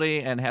sexuality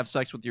and have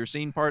sex with your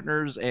scene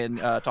partners and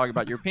talk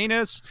about your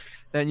penis,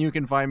 then you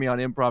can find me on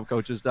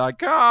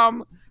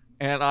improvcoaches.com.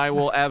 And I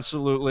will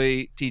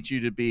absolutely teach you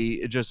to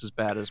be just as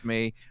bad as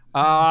me.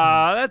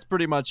 That's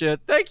pretty much it.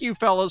 Thank you,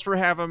 fellas, for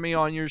having me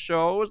on your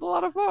show. It was a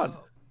lot of fun.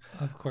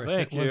 Of course,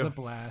 Thank it was you. a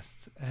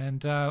blast.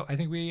 And I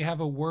think we have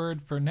a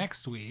word for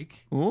next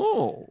week.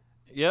 Ooh.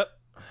 Yep.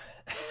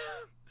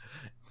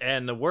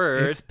 And the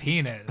word, It's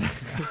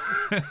penis.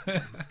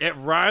 it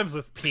rhymes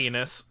with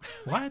penis.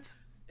 What?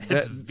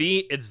 It's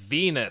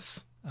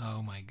Venus.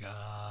 Oh my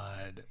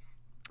God.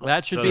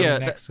 That should So be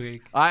Next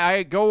week.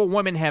 I go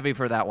woman heavy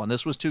for that one.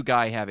 This was too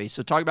guy heavy.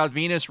 So talk about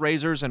Venus,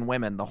 razors, and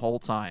women the whole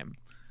time.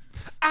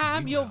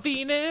 I'm your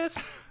Venus.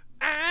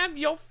 I'm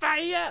your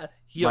fire.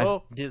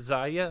 Your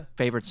desire.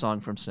 Favorite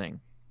song from Sing.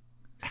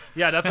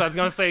 Yeah, that's what I was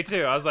going to say,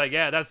 too. I was like,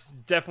 yeah, that's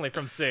definitely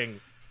from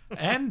Sing.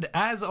 And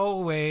as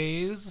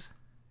always,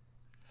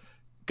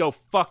 Go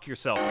fuck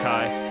yourself,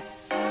 Kai.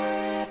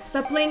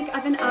 The blink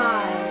of an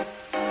eye.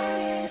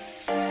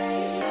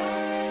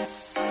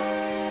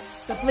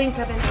 The blink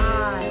of an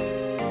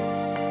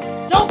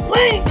eye. Don't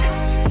blink!